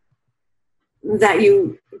mind that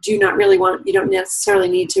you do not really want, you don't necessarily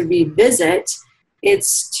need to revisit.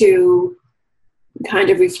 It's to kind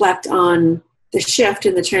of reflect on the shift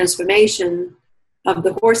and the transformation of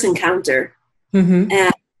the horse encounter, and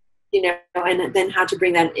and then how to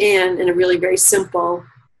bring that in a really very simple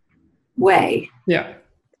way. Yeah.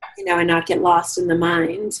 And not get lost in the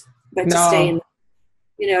mind, but to stay in,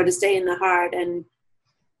 to stay in the heart. And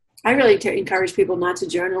I really encourage people not to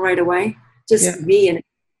journal right away. Just be in it.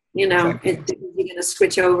 Exactly. You're going to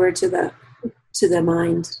switch over to the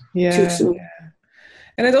mind. Yeah.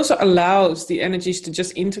 And it also allows the energies to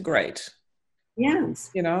just integrate.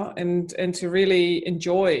 Yes. And to really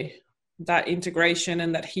enjoy that integration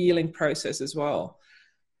and that healing process as well.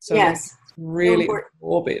 So yes, really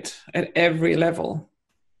absorb it at every level.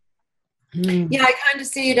 Yeah, I kind of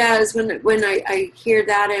see it as when I hear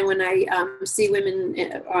that, and when I see women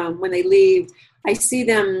when they leave, I see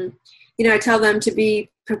them, I tell them to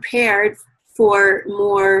be prepared for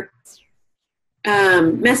more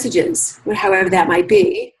messages, however that might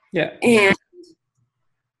be. Yeah. And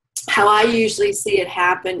how I usually see it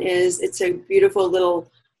happen is it's a beautiful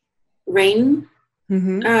little rain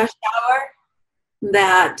shower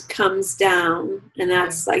that comes down, and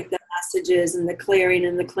that's like the messages and the clearing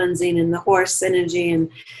and the cleansing and the horse energy,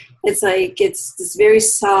 and it's like it's this very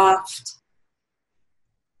soft,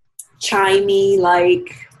 chimey,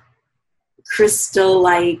 like crystal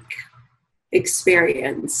like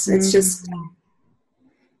experience. It's just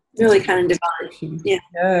really kind of divine.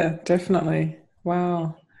 Yeah, definitely.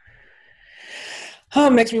 Wow. Oh,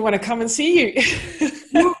 it makes me want to come and see you.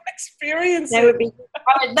 Experience. That would be,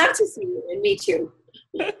 I'd love to see you, and me too.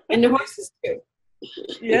 And the horses too.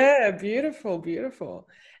 Yeah, beautiful.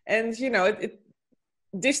 And,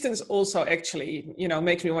 distance also actually,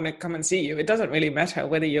 makes me want to come and see you. It doesn't really matter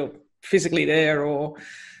whether you're physically there or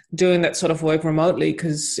doing that sort of work remotely,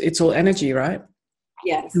 because it's all energy, right?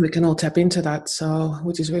 Yes. And we can all tap into that,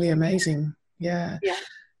 which is really amazing. Yeah.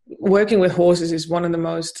 Working with horses is one of the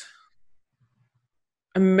most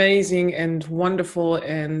amazing and wonderful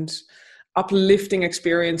and uplifting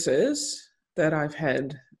experiences that I've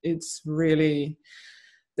had. It's really,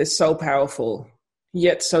 they're so powerful,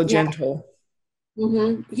 yet so gentle.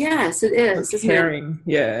 Yes, it is. Caring,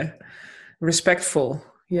 respectful,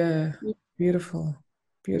 beautiful.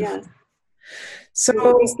 Yeah. So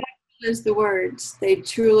respectful is the words. They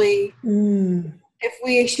truly, if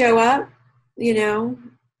we show up,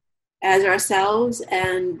 as ourselves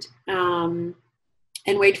and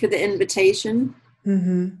wait for the invitation,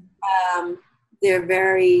 they're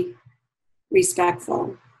very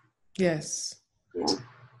respectful. Yes.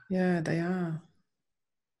 Yeah, they are.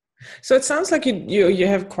 So it sounds like you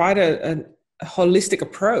have quite a holistic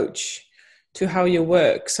approach to how you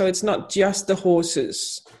work. So it's not just the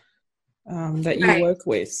horses that you work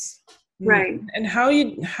with. Right. And how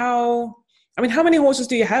many horses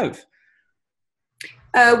do you have?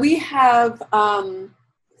 We have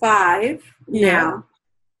 5 now.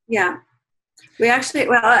 Yeah. We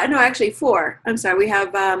actually 4. I'm sorry. We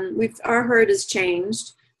have our herd has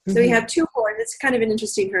changed. So we have 2 horses. It's kind of an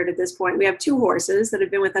interesting herd at this point. We have 2 horses that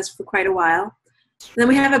have been with us for quite a while. And then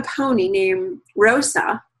we have a pony named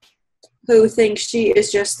Rosa, who thinks she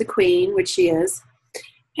is just the queen, which she is.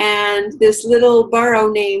 And this little burro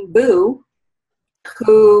named Boo,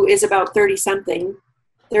 who is about 30-something,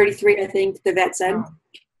 33, I think the vet said. Wow.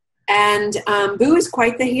 And Boo is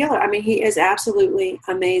quite the healer. I mean, he is absolutely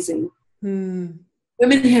amazing. Women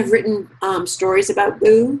have written stories about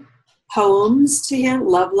Boo, poems to him,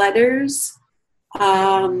 love letters,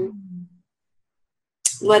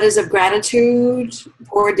 letters of gratitude,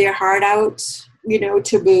 poured their heart out,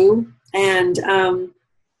 to Boo. And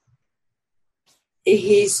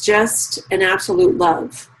he's just an absolute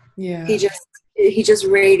love. Yeah. He just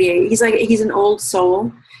radiates. He's an old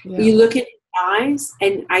soul. Yeah. You look at his eyes,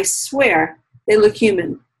 and I swear they look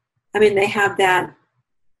human. I mean, they have that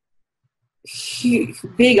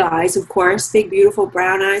big eyes, of course, big, beautiful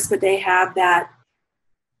brown eyes, but they have that,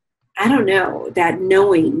 I don't know, that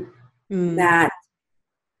knowing, that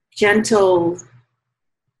gentle,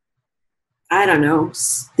 I don't know,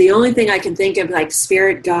 the only thing I can think of, like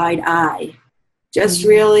spirit guide eye, just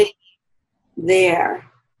really there.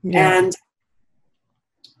 Yeah. And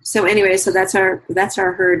so anyway, so that's our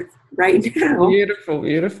herd right now.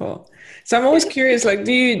 Beautiful. So I'm always curious, like,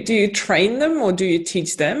 do you train them, or do you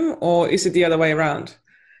teach them, or is it the other way around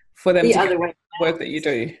for them to get the work that you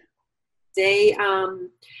do? They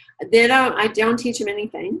don't. I don't teach them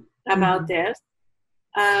anything about this.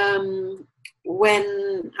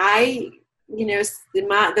 When I,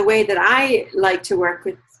 the way that I like to work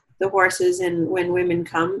with the horses, and when women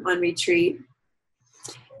come on retreat,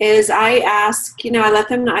 is I ask,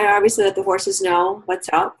 I obviously let the horses know what's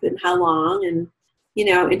up and how long, and,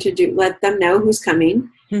 let them know who's coming,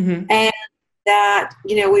 and that,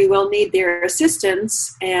 we will need their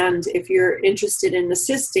assistance. And if you're interested in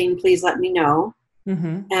assisting, please let me know,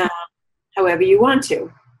 however you want to.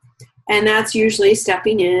 And that's usually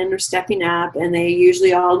stepping in or stepping up, and they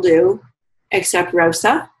usually all do, except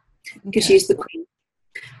Rosa, because she's the queen.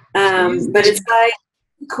 But it's like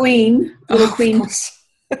queen, little queen.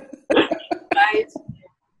 Right?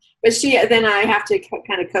 But then I have to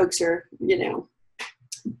kind of coax her,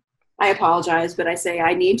 I apologize, but I say,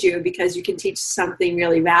 I need you because you can teach something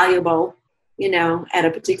really valuable, at a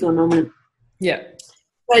particular moment. Yeah.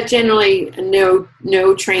 But generally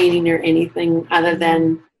no training or anything other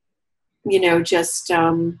than, just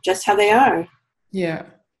how they are. Yeah.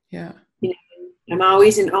 Yeah. I'm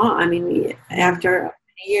always in awe. I mean, after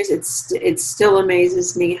many years, it still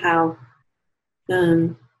amazes me how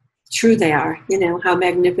true they are, how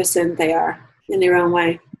magnificent they are in their own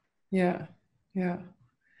way. Yeah. Yeah.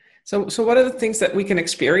 So what are the things that we can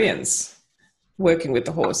experience working with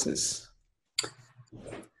the horses?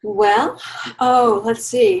 Well, let's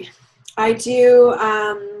see. I do,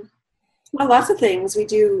 lots of things. We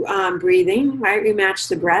do breathing, right? We match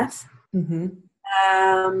the breath.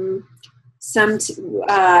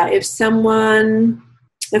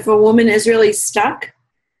 If a woman is really stuck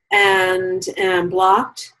and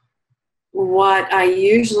blocked, what I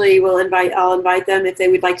usually I'll invite them if they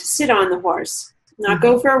would like to sit on the horse, not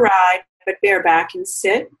go for a ride, but bareback and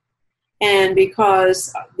sit. And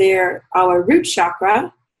because our root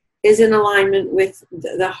chakra is in alignment with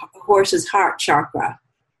the horse's heart chakra.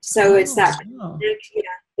 So it's that,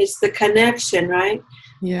 it's the connection, right?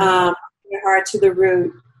 Yeah. Your heart to the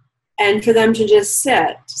root. And for them to just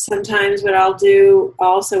sit. Sometimes what I'll do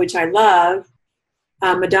also, which I love,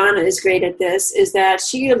 Madonna is great at this, is that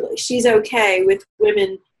she's okay with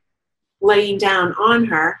women laying down on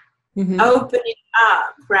her, opening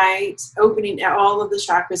up, right? Opening all of the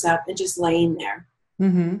chakras up and just laying there.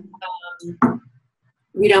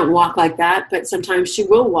 We don't walk like that, but sometimes she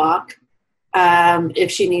will walk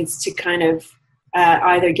if she needs to kind of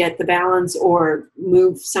either get the balance or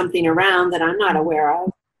move something around that I'm not aware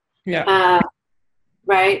of. Yeah.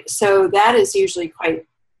 Right. So that is usually quite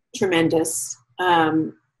tremendous.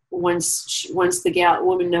 Once the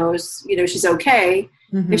woman knows, she's okay.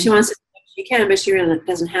 If she wants to, she can, but she really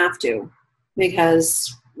doesn't have to,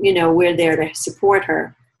 because, we're there to support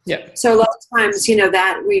her. Yeah. So a lot of times,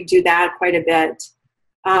 that we do that quite a bit.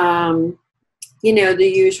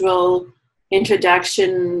 The usual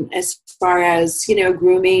introduction as far as,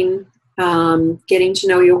 grooming, getting to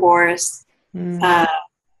know your horse.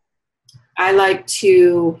 I like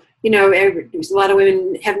to, a lot of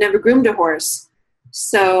women have never groomed a horse.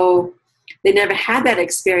 So they never had that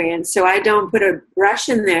experience. So I don't put a brush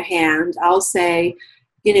in their hand. I'll say,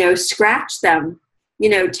 scratch them,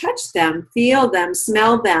 touch them, feel them,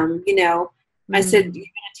 smell them, I said, you're going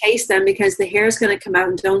to taste them because the hair is going to come out,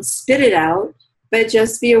 and don't spit it out, but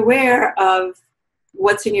just be aware of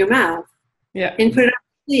what's in your mouth. Yeah. And put it on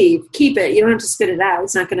your sleeve. Keep it. You don't have to spit it out.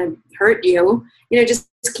 It's not going to hurt you. Just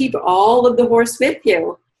keep all of the horse with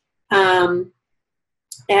you. So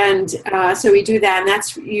we do that, and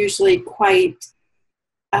that's usually quite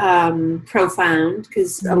profound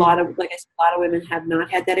because a lot of women have not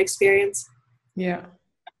had that experience. Yeah.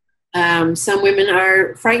 Some women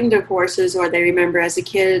are frightened of horses, or they remember as a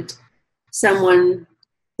kid someone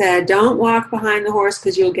said, don't walk behind the horse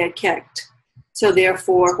because you'll get kicked. So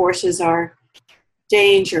therefore horses are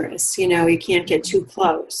dangerous. You can't get too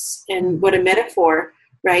close. And what a metaphor,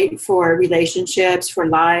 right? For relationships, for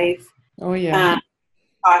life. Oh yeah.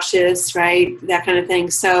 Cautious, right? That kind of thing.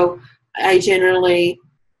 So I generally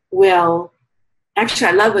will, actually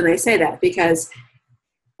I love when they say that, because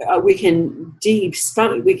we can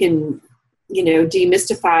demystify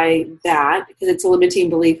that, because it's a limiting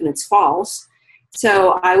belief and it's false.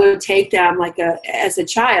 So I would take them as a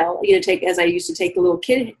child, as I used to take the little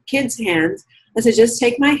kid's hands. I said, just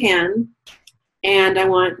take my hand and I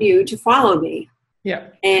want you to follow me. Yeah.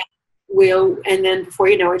 And then before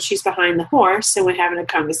you know it, she's behind the horse and we're having a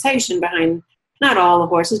conversation behind, not all the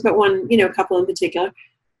horses, but one, a couple in particular.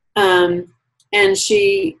 And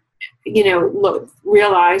she,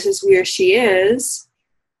 realizes where she is,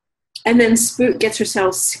 and then gets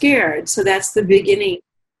herself scared. So that's the beginning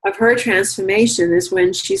of her transformation, is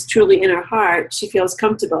when she's truly in her heart, she feels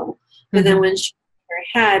comfortable. But then when she's in her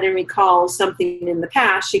head and recalls something in the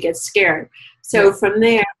past, she gets scared. So from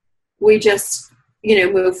there, we just,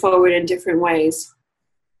 move forward in different ways,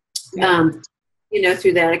 through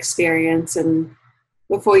that experience. And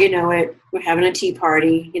before you know it, we're having a tea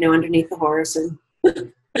party, underneath the horse, and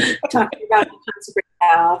talking about all kinds of great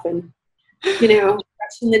stuff, and,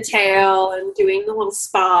 brushing the tail and doing the little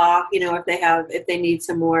spa, if they need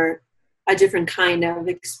a different kind of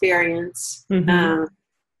experience, to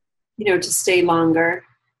stay longer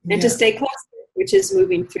and to stay closer, which is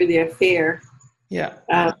moving through their fear. Yeah.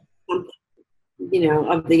 Of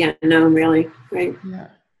the unknown, really. Right. Yeah.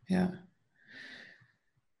 Yeah.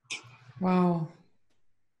 Wow.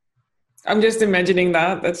 I'm just imagining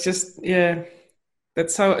that. That's just,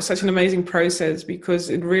 that's such an amazing process, because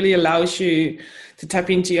it really allows you to tap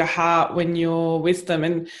into your heart when you're with them.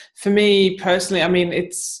 And for me personally, I mean,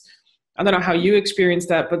 I don't know how you experience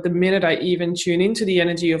that, but the minute I even tune into the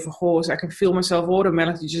energy of a horse, I can feel myself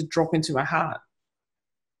automatically just drop into my heart.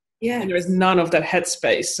 Yeah. And there is none of that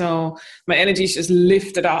headspace. So my energy is just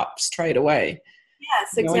lifted up straight away. Yes,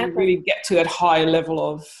 exactly. You really get to that higher level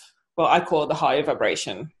of, well, I call it the higher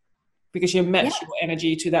vibration, because you match your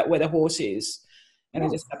energy to that where the horse is, and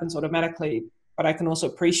it just happens automatically. But I can also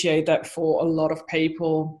appreciate that for a lot of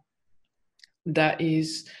people, that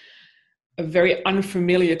is a very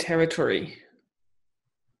unfamiliar territory.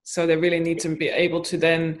 So they really need to be able to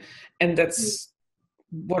then, and that's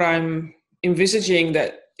what I'm envisaging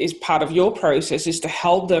that is part of your process, is to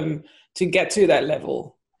help them to get to that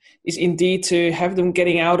level, is indeed to have them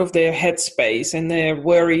getting out of their headspace and their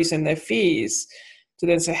worries and their fears, to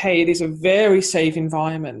then say, hey, it is a very safe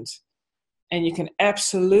environment, and you can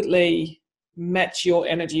absolutely match your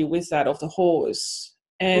energy with that of the horse.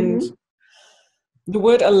 And the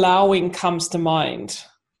word allowing comes to mind.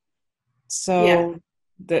 So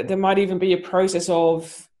there might even be a process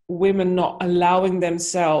of women not allowing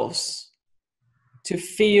themselves to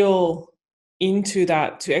feel into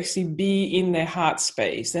that, to actually be in their heart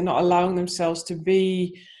space. They're not allowing themselves to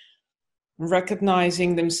be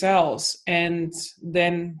recognizing themselves and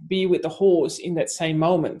then be with the horse in that same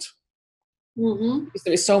moment. Because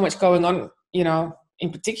there is so much going on,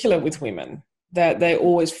 in particular with women, that they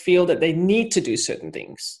always feel that they need to do certain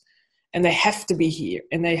things, and they have to be here,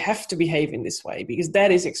 and they have to behave in this way because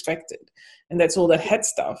that is expected, and that's all that head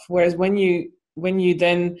stuff. Whereas when you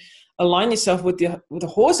then align yourself with the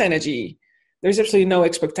horse energy, there's absolutely no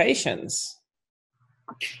expectations.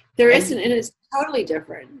 There isn't, and it's totally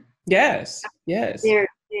different. Yes. They're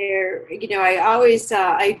I always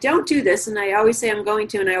I don't do this, and I always say I'm going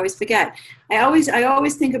to, and I always forget. I always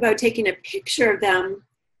think about taking a picture of them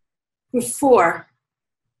before,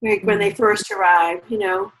 like when they first arrive, and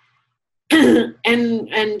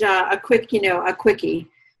a quickie,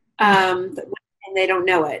 and they don't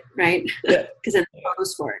know it, right? Because then they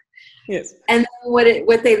pose for it. Yes. And then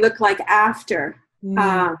what they look like after,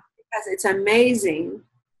 because it's amazing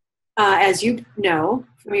as you know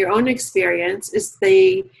from your own experience, is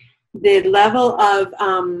the level of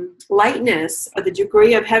lightness, or the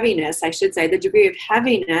degree of heaviness, I should say, the degree of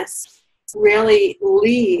heaviness really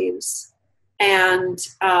leaves. And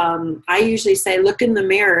I usually say, look in the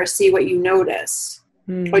mirror, see what you notice.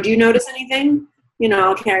 Or do you notice anything?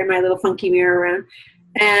 I'll carry my little funky mirror around.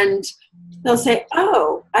 And they'll say,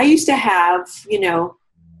 oh, I used to have,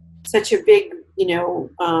 such a big,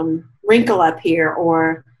 wrinkle up here,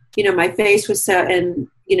 or, my face was so, and,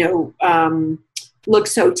 looked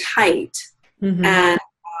so tight and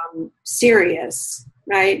serious,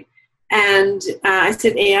 right? And I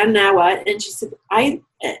said, and now what? And she said, I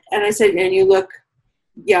said, and you look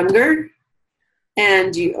younger?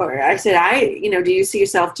 And I said, do you see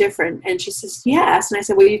yourself different? And she says, yes. And I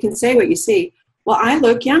said, well, you can say what you see. Well, I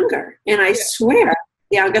look younger, and I swear,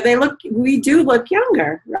 younger. We do look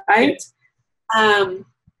younger, right?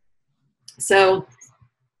 So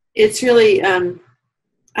it's really, I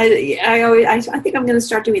think I'm going to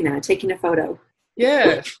start doing that, taking a photo.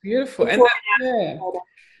 Yeah, beautiful. And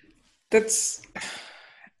that's,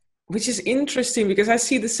 which is interesting, because I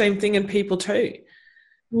see the same thing in people too.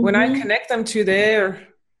 When I connect them to their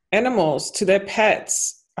animals, to their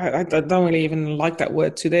pets, I don't really even like that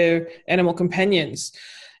word, to their animal companions,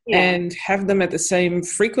 and have them at the same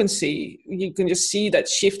frequency, you can just see that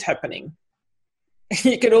shift happening.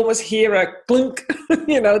 You can almost hear a clunk,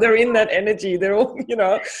 they're in that energy. They're all,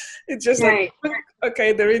 it's just like,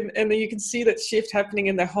 okay, they're in, and then you can see that shift happening,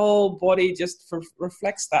 and their whole body just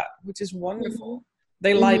reflects that, which is wonderful.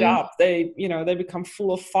 They light up, they become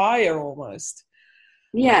full of fire almost.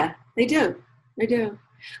 Yeah, they do. They do.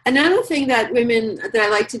 Another thing that I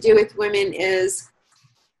like to do with women is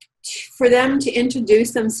for them to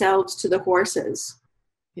introduce themselves to the horses.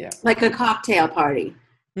 Yeah. Like a cocktail party.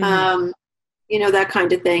 That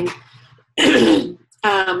kind of thing.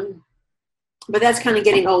 But that's kind of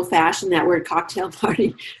getting old fashioned, that word cocktail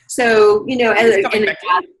party. So, you're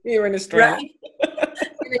in Australia. Right?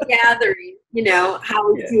 In a gathering,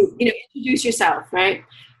 how would you, introduce yourself, right?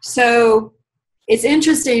 So it's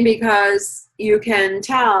interesting because you can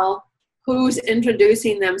tell who's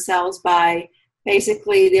introducing themselves by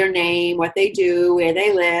basically their name, what they do, where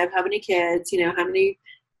they live, how many kids, how many,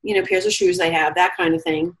 pairs of shoes they have, that kind of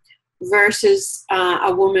thing, versus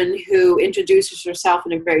a woman who introduces herself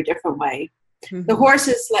in a very different way. The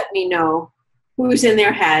horses let me know who's in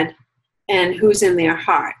their head and who's in their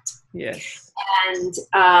heart. Yes. And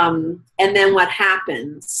then what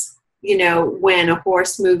happens, when a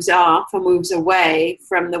horse moves off or moves away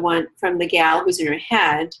from the gal who's in her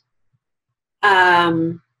head,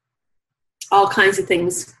 all kinds of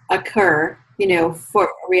things occur, for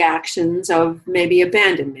reactions of maybe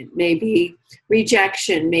abandonment, maybe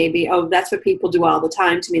rejection, maybe, oh, that's what people do all the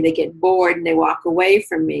time to me. They get bored and they walk away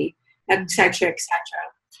from me, et cetera, et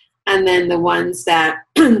cetera. And then the ones that,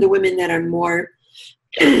 the women that are more,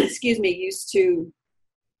 used to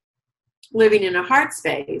living in a heart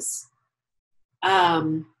space, they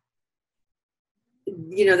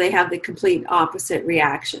have the complete opposite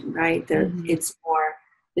reaction, right? It's more,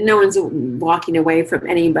 no one's walking away from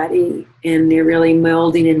anybody, and they're really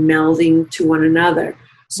melding and melding to one another.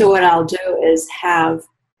 So what I'll do is have,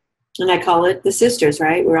 and I call it the sisters,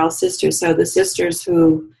 right? We're all sisters. So the sisters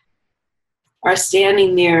who are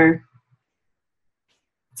standing there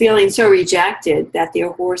feeling so rejected that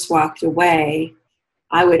their horse walked away,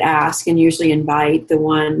 I would ask and usually invite the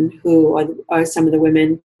one who, or some of the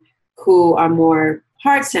women who are more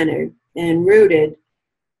heart-centered and rooted,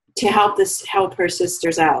 to help her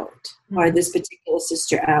sisters out, or this particular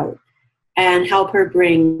sister out, and help her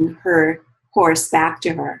bring her horse back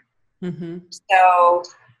to her. So,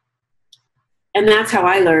 and that's how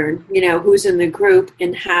I learn, who's in the group,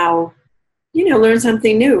 and how, learn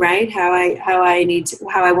something new, right? How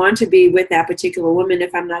I want to be with that particular woman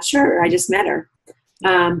if I'm not sure. I just met her,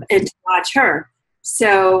 and to watch her.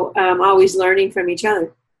 So always learning from each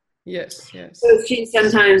other. Yes. So she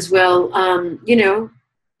sometimes will,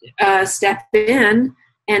 step in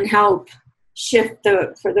and help shift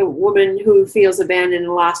for the woman who feels abandoned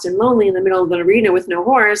and lost and lonely in the middle of an arena with no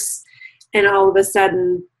horse, and all of a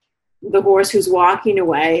sudden the horse who's walking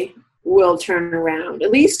away will turn around, at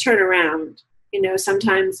least turn around.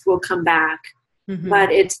 Sometimes will come back, but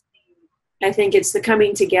I think it's the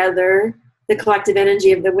coming together, the collective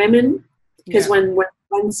energy of the women, because when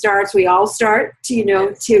one starts, we all start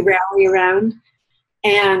to, to rally around.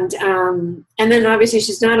 And then obviously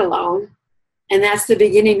she's not alone, and that's the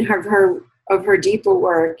beginning of her deeper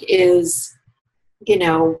work. Is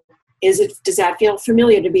does that feel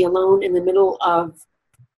familiar to be alone in the middle of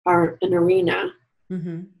an arena?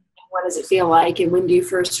 what does it feel like, and when do you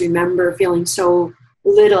first remember feeling so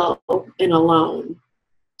little and alone?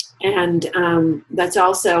 And that's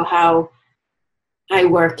also how I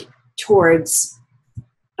work towards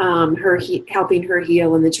helping her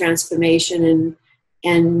heal in the transformation,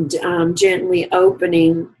 and gently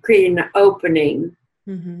creating an opening.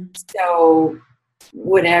 Mm-hmm. So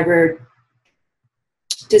whatever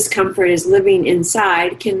discomfort is living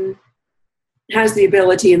inside has the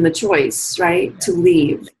ability and the choice, right, to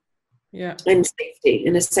leave. Yeah. In safety,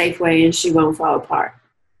 in a safe way, and she won't fall apart.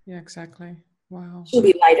 Yeah, exactly. Wow. She'll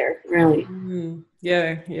be lighter, really. Mm-hmm.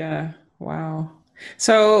 Yeah. Wow.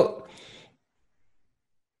 So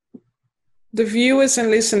the viewers and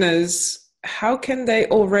listeners, how can they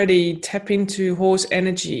already tap into horse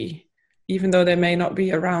energy, even though they may not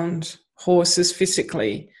be around horses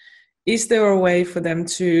physically? Is there a way for them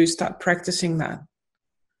to start practicing that?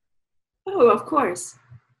 Oh, of course.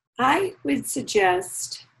 I would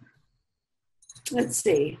suggest, let's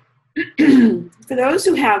see, for those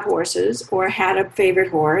who have horses or had a favorite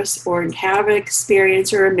horse or have an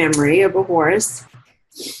experience or a memory of a horse,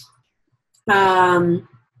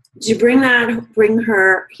 to bring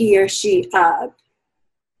he or she up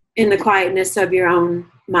in the quietness of your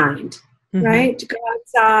own mind, mm-hmm. right? To go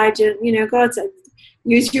outside, go outside,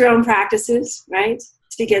 use your own practices, right?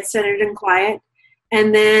 To get centered and quiet,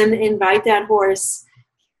 and then invite that horse,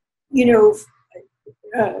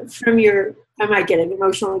 from your, I might get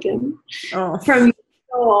emotional again, from your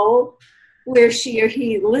soul, where she or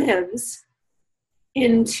he lives,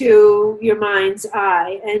 into your mind's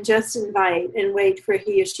eye, and just invite and wait for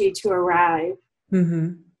he or she to arrive.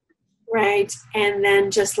 Mm-hmm. Right? And then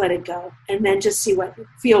just let it go. And then just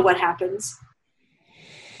feel what happens.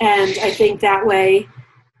 And I think that way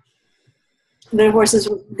the horses,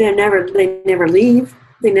 they never leave.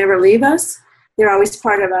 They never leave us. They're always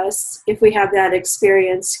part of us if we have that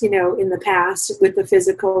experience, in the past with the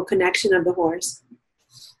physical connection of the horse.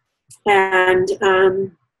 And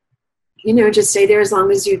just stay there as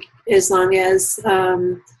long as you're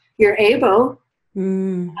able,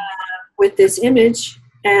 with this image,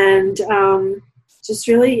 and just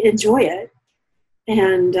really enjoy it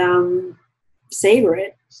and savor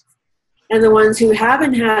it. And the ones who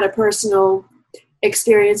haven't had a personal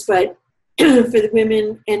experience, but for the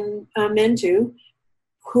women and men too,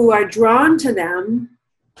 who are drawn to them,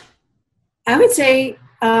 I would say,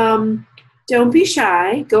 don't be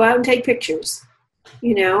shy. Go out and take pictures.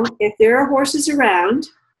 If there are horses around,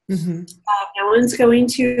 mm-hmm. No one's going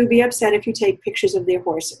to be upset if you take pictures of their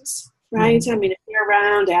horses, right? Mm-hmm. I mean, if they're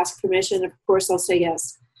around, ask permission. Of course, they'll say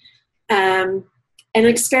yes. And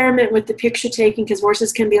experiment with the picture taking, because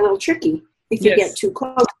horses can be a little tricky if you get too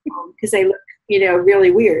close to them, because they look,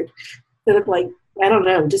 really weird. They look like, I don't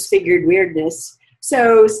know, disfigured weirdness.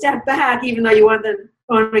 So step back, even though you want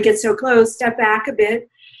to get so close, step back a bit.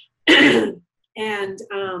 And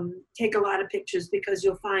take a lot of pictures, because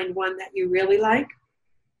you'll find one that you really like.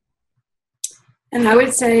 And I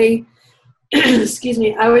would say, at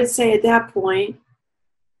that point,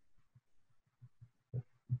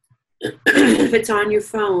 if it's on your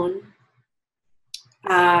phone,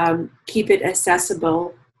 keep it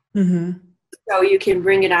accessible. Mm-hmm. So you can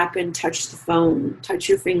bring it up and touch the phone, touch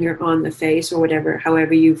your finger on the face or whatever,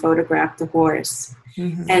 however you photograph the horse.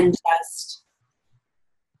 Mm-hmm. And just,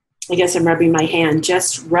 I guess I'm rubbing my hand,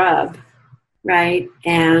 just rub, right?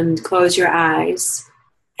 And close your eyes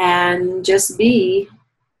and just be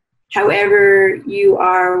however you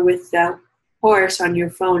are with the horse on your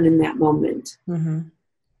phone in that moment. Mm-hmm.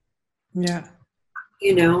 Yeah.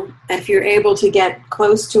 If you're able to get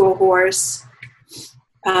close to a horse,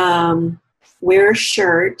 wear a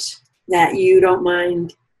shirt that you don't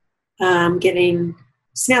mind getting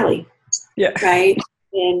smelly. Yeah. Right?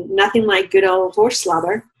 And nothing like good old horse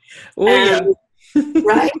slobber. Oh, yeah.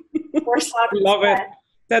 Right? Horse slobber. Love it.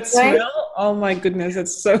 That smell, right? Oh my goodness,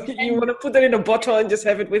 that's so, you want to put that in a bottle and just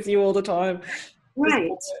have it with you all the time. Right.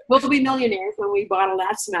 We'll be millionaires when we bottle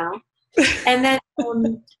that smell. And then,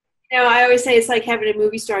 I always say it's like having a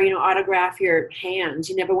movie star, autograph your hands.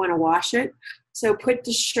 You never want to wash it. So put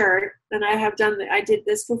the shirt, and I did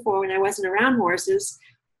this before when I wasn't around horses,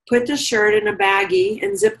 put the shirt in a baggie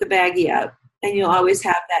and zip the baggie up, and you'll always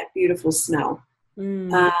have that beautiful smell.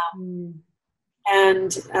 Mm-hmm.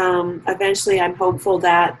 And eventually I'm hopeful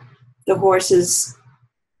that the horses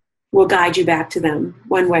will guide you back to them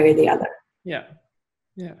one way or the other. Yeah,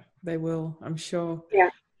 they will, I'm sure. Yeah.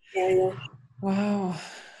 Wow.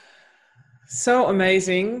 So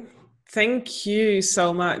amazing. Thank you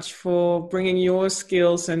so much for bringing your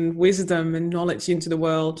skills and wisdom and knowledge into the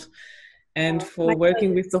world, and for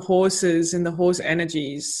working with the horses and the horse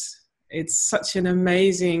energies. It's such an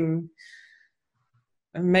amazing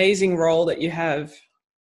role that you have.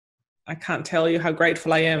 I can't tell you how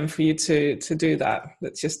grateful I am for you to do that.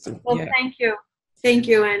 That's just, Thank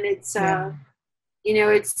you. And it's,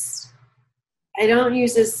 it's, I don't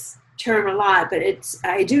use this term a lot, but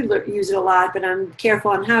I do use it a lot, but I'm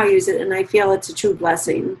careful on how I use it. And I feel it's a true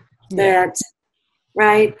blessing that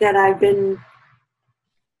I've been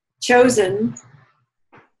chosen.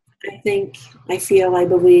 I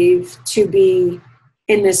believe to be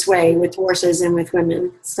in this way with horses and with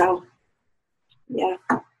women. So, yeah.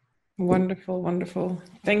 Wonderful, wonderful.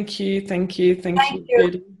 Thank you,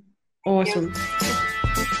 Judith. Awesome.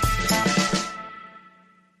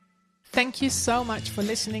 Thank you so much for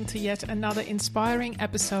listening to yet another inspiring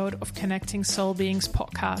episode of Connecting Soul Beings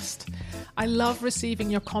podcast. I love receiving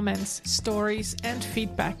your comments, stories, and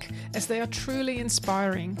feedback as they are truly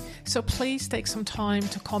inspiring. So please take some time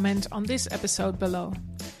to comment on this episode below.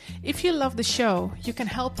 If you love the show, you can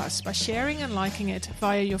help us by sharing and liking it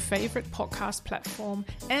via your favorite podcast platform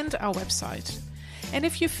and our website. And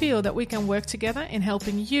if you feel that we can work together in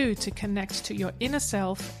helping you to connect to your inner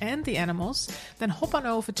self and the animals, then hop on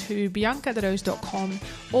over to biancaderoos.com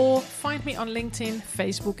or find me on LinkedIn,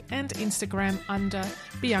 Facebook and Instagram under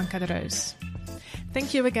Bianca de Roos.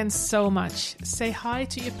 Thank you again so much. Say hi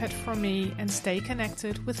to your pet from me and stay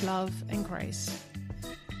connected with love and grace.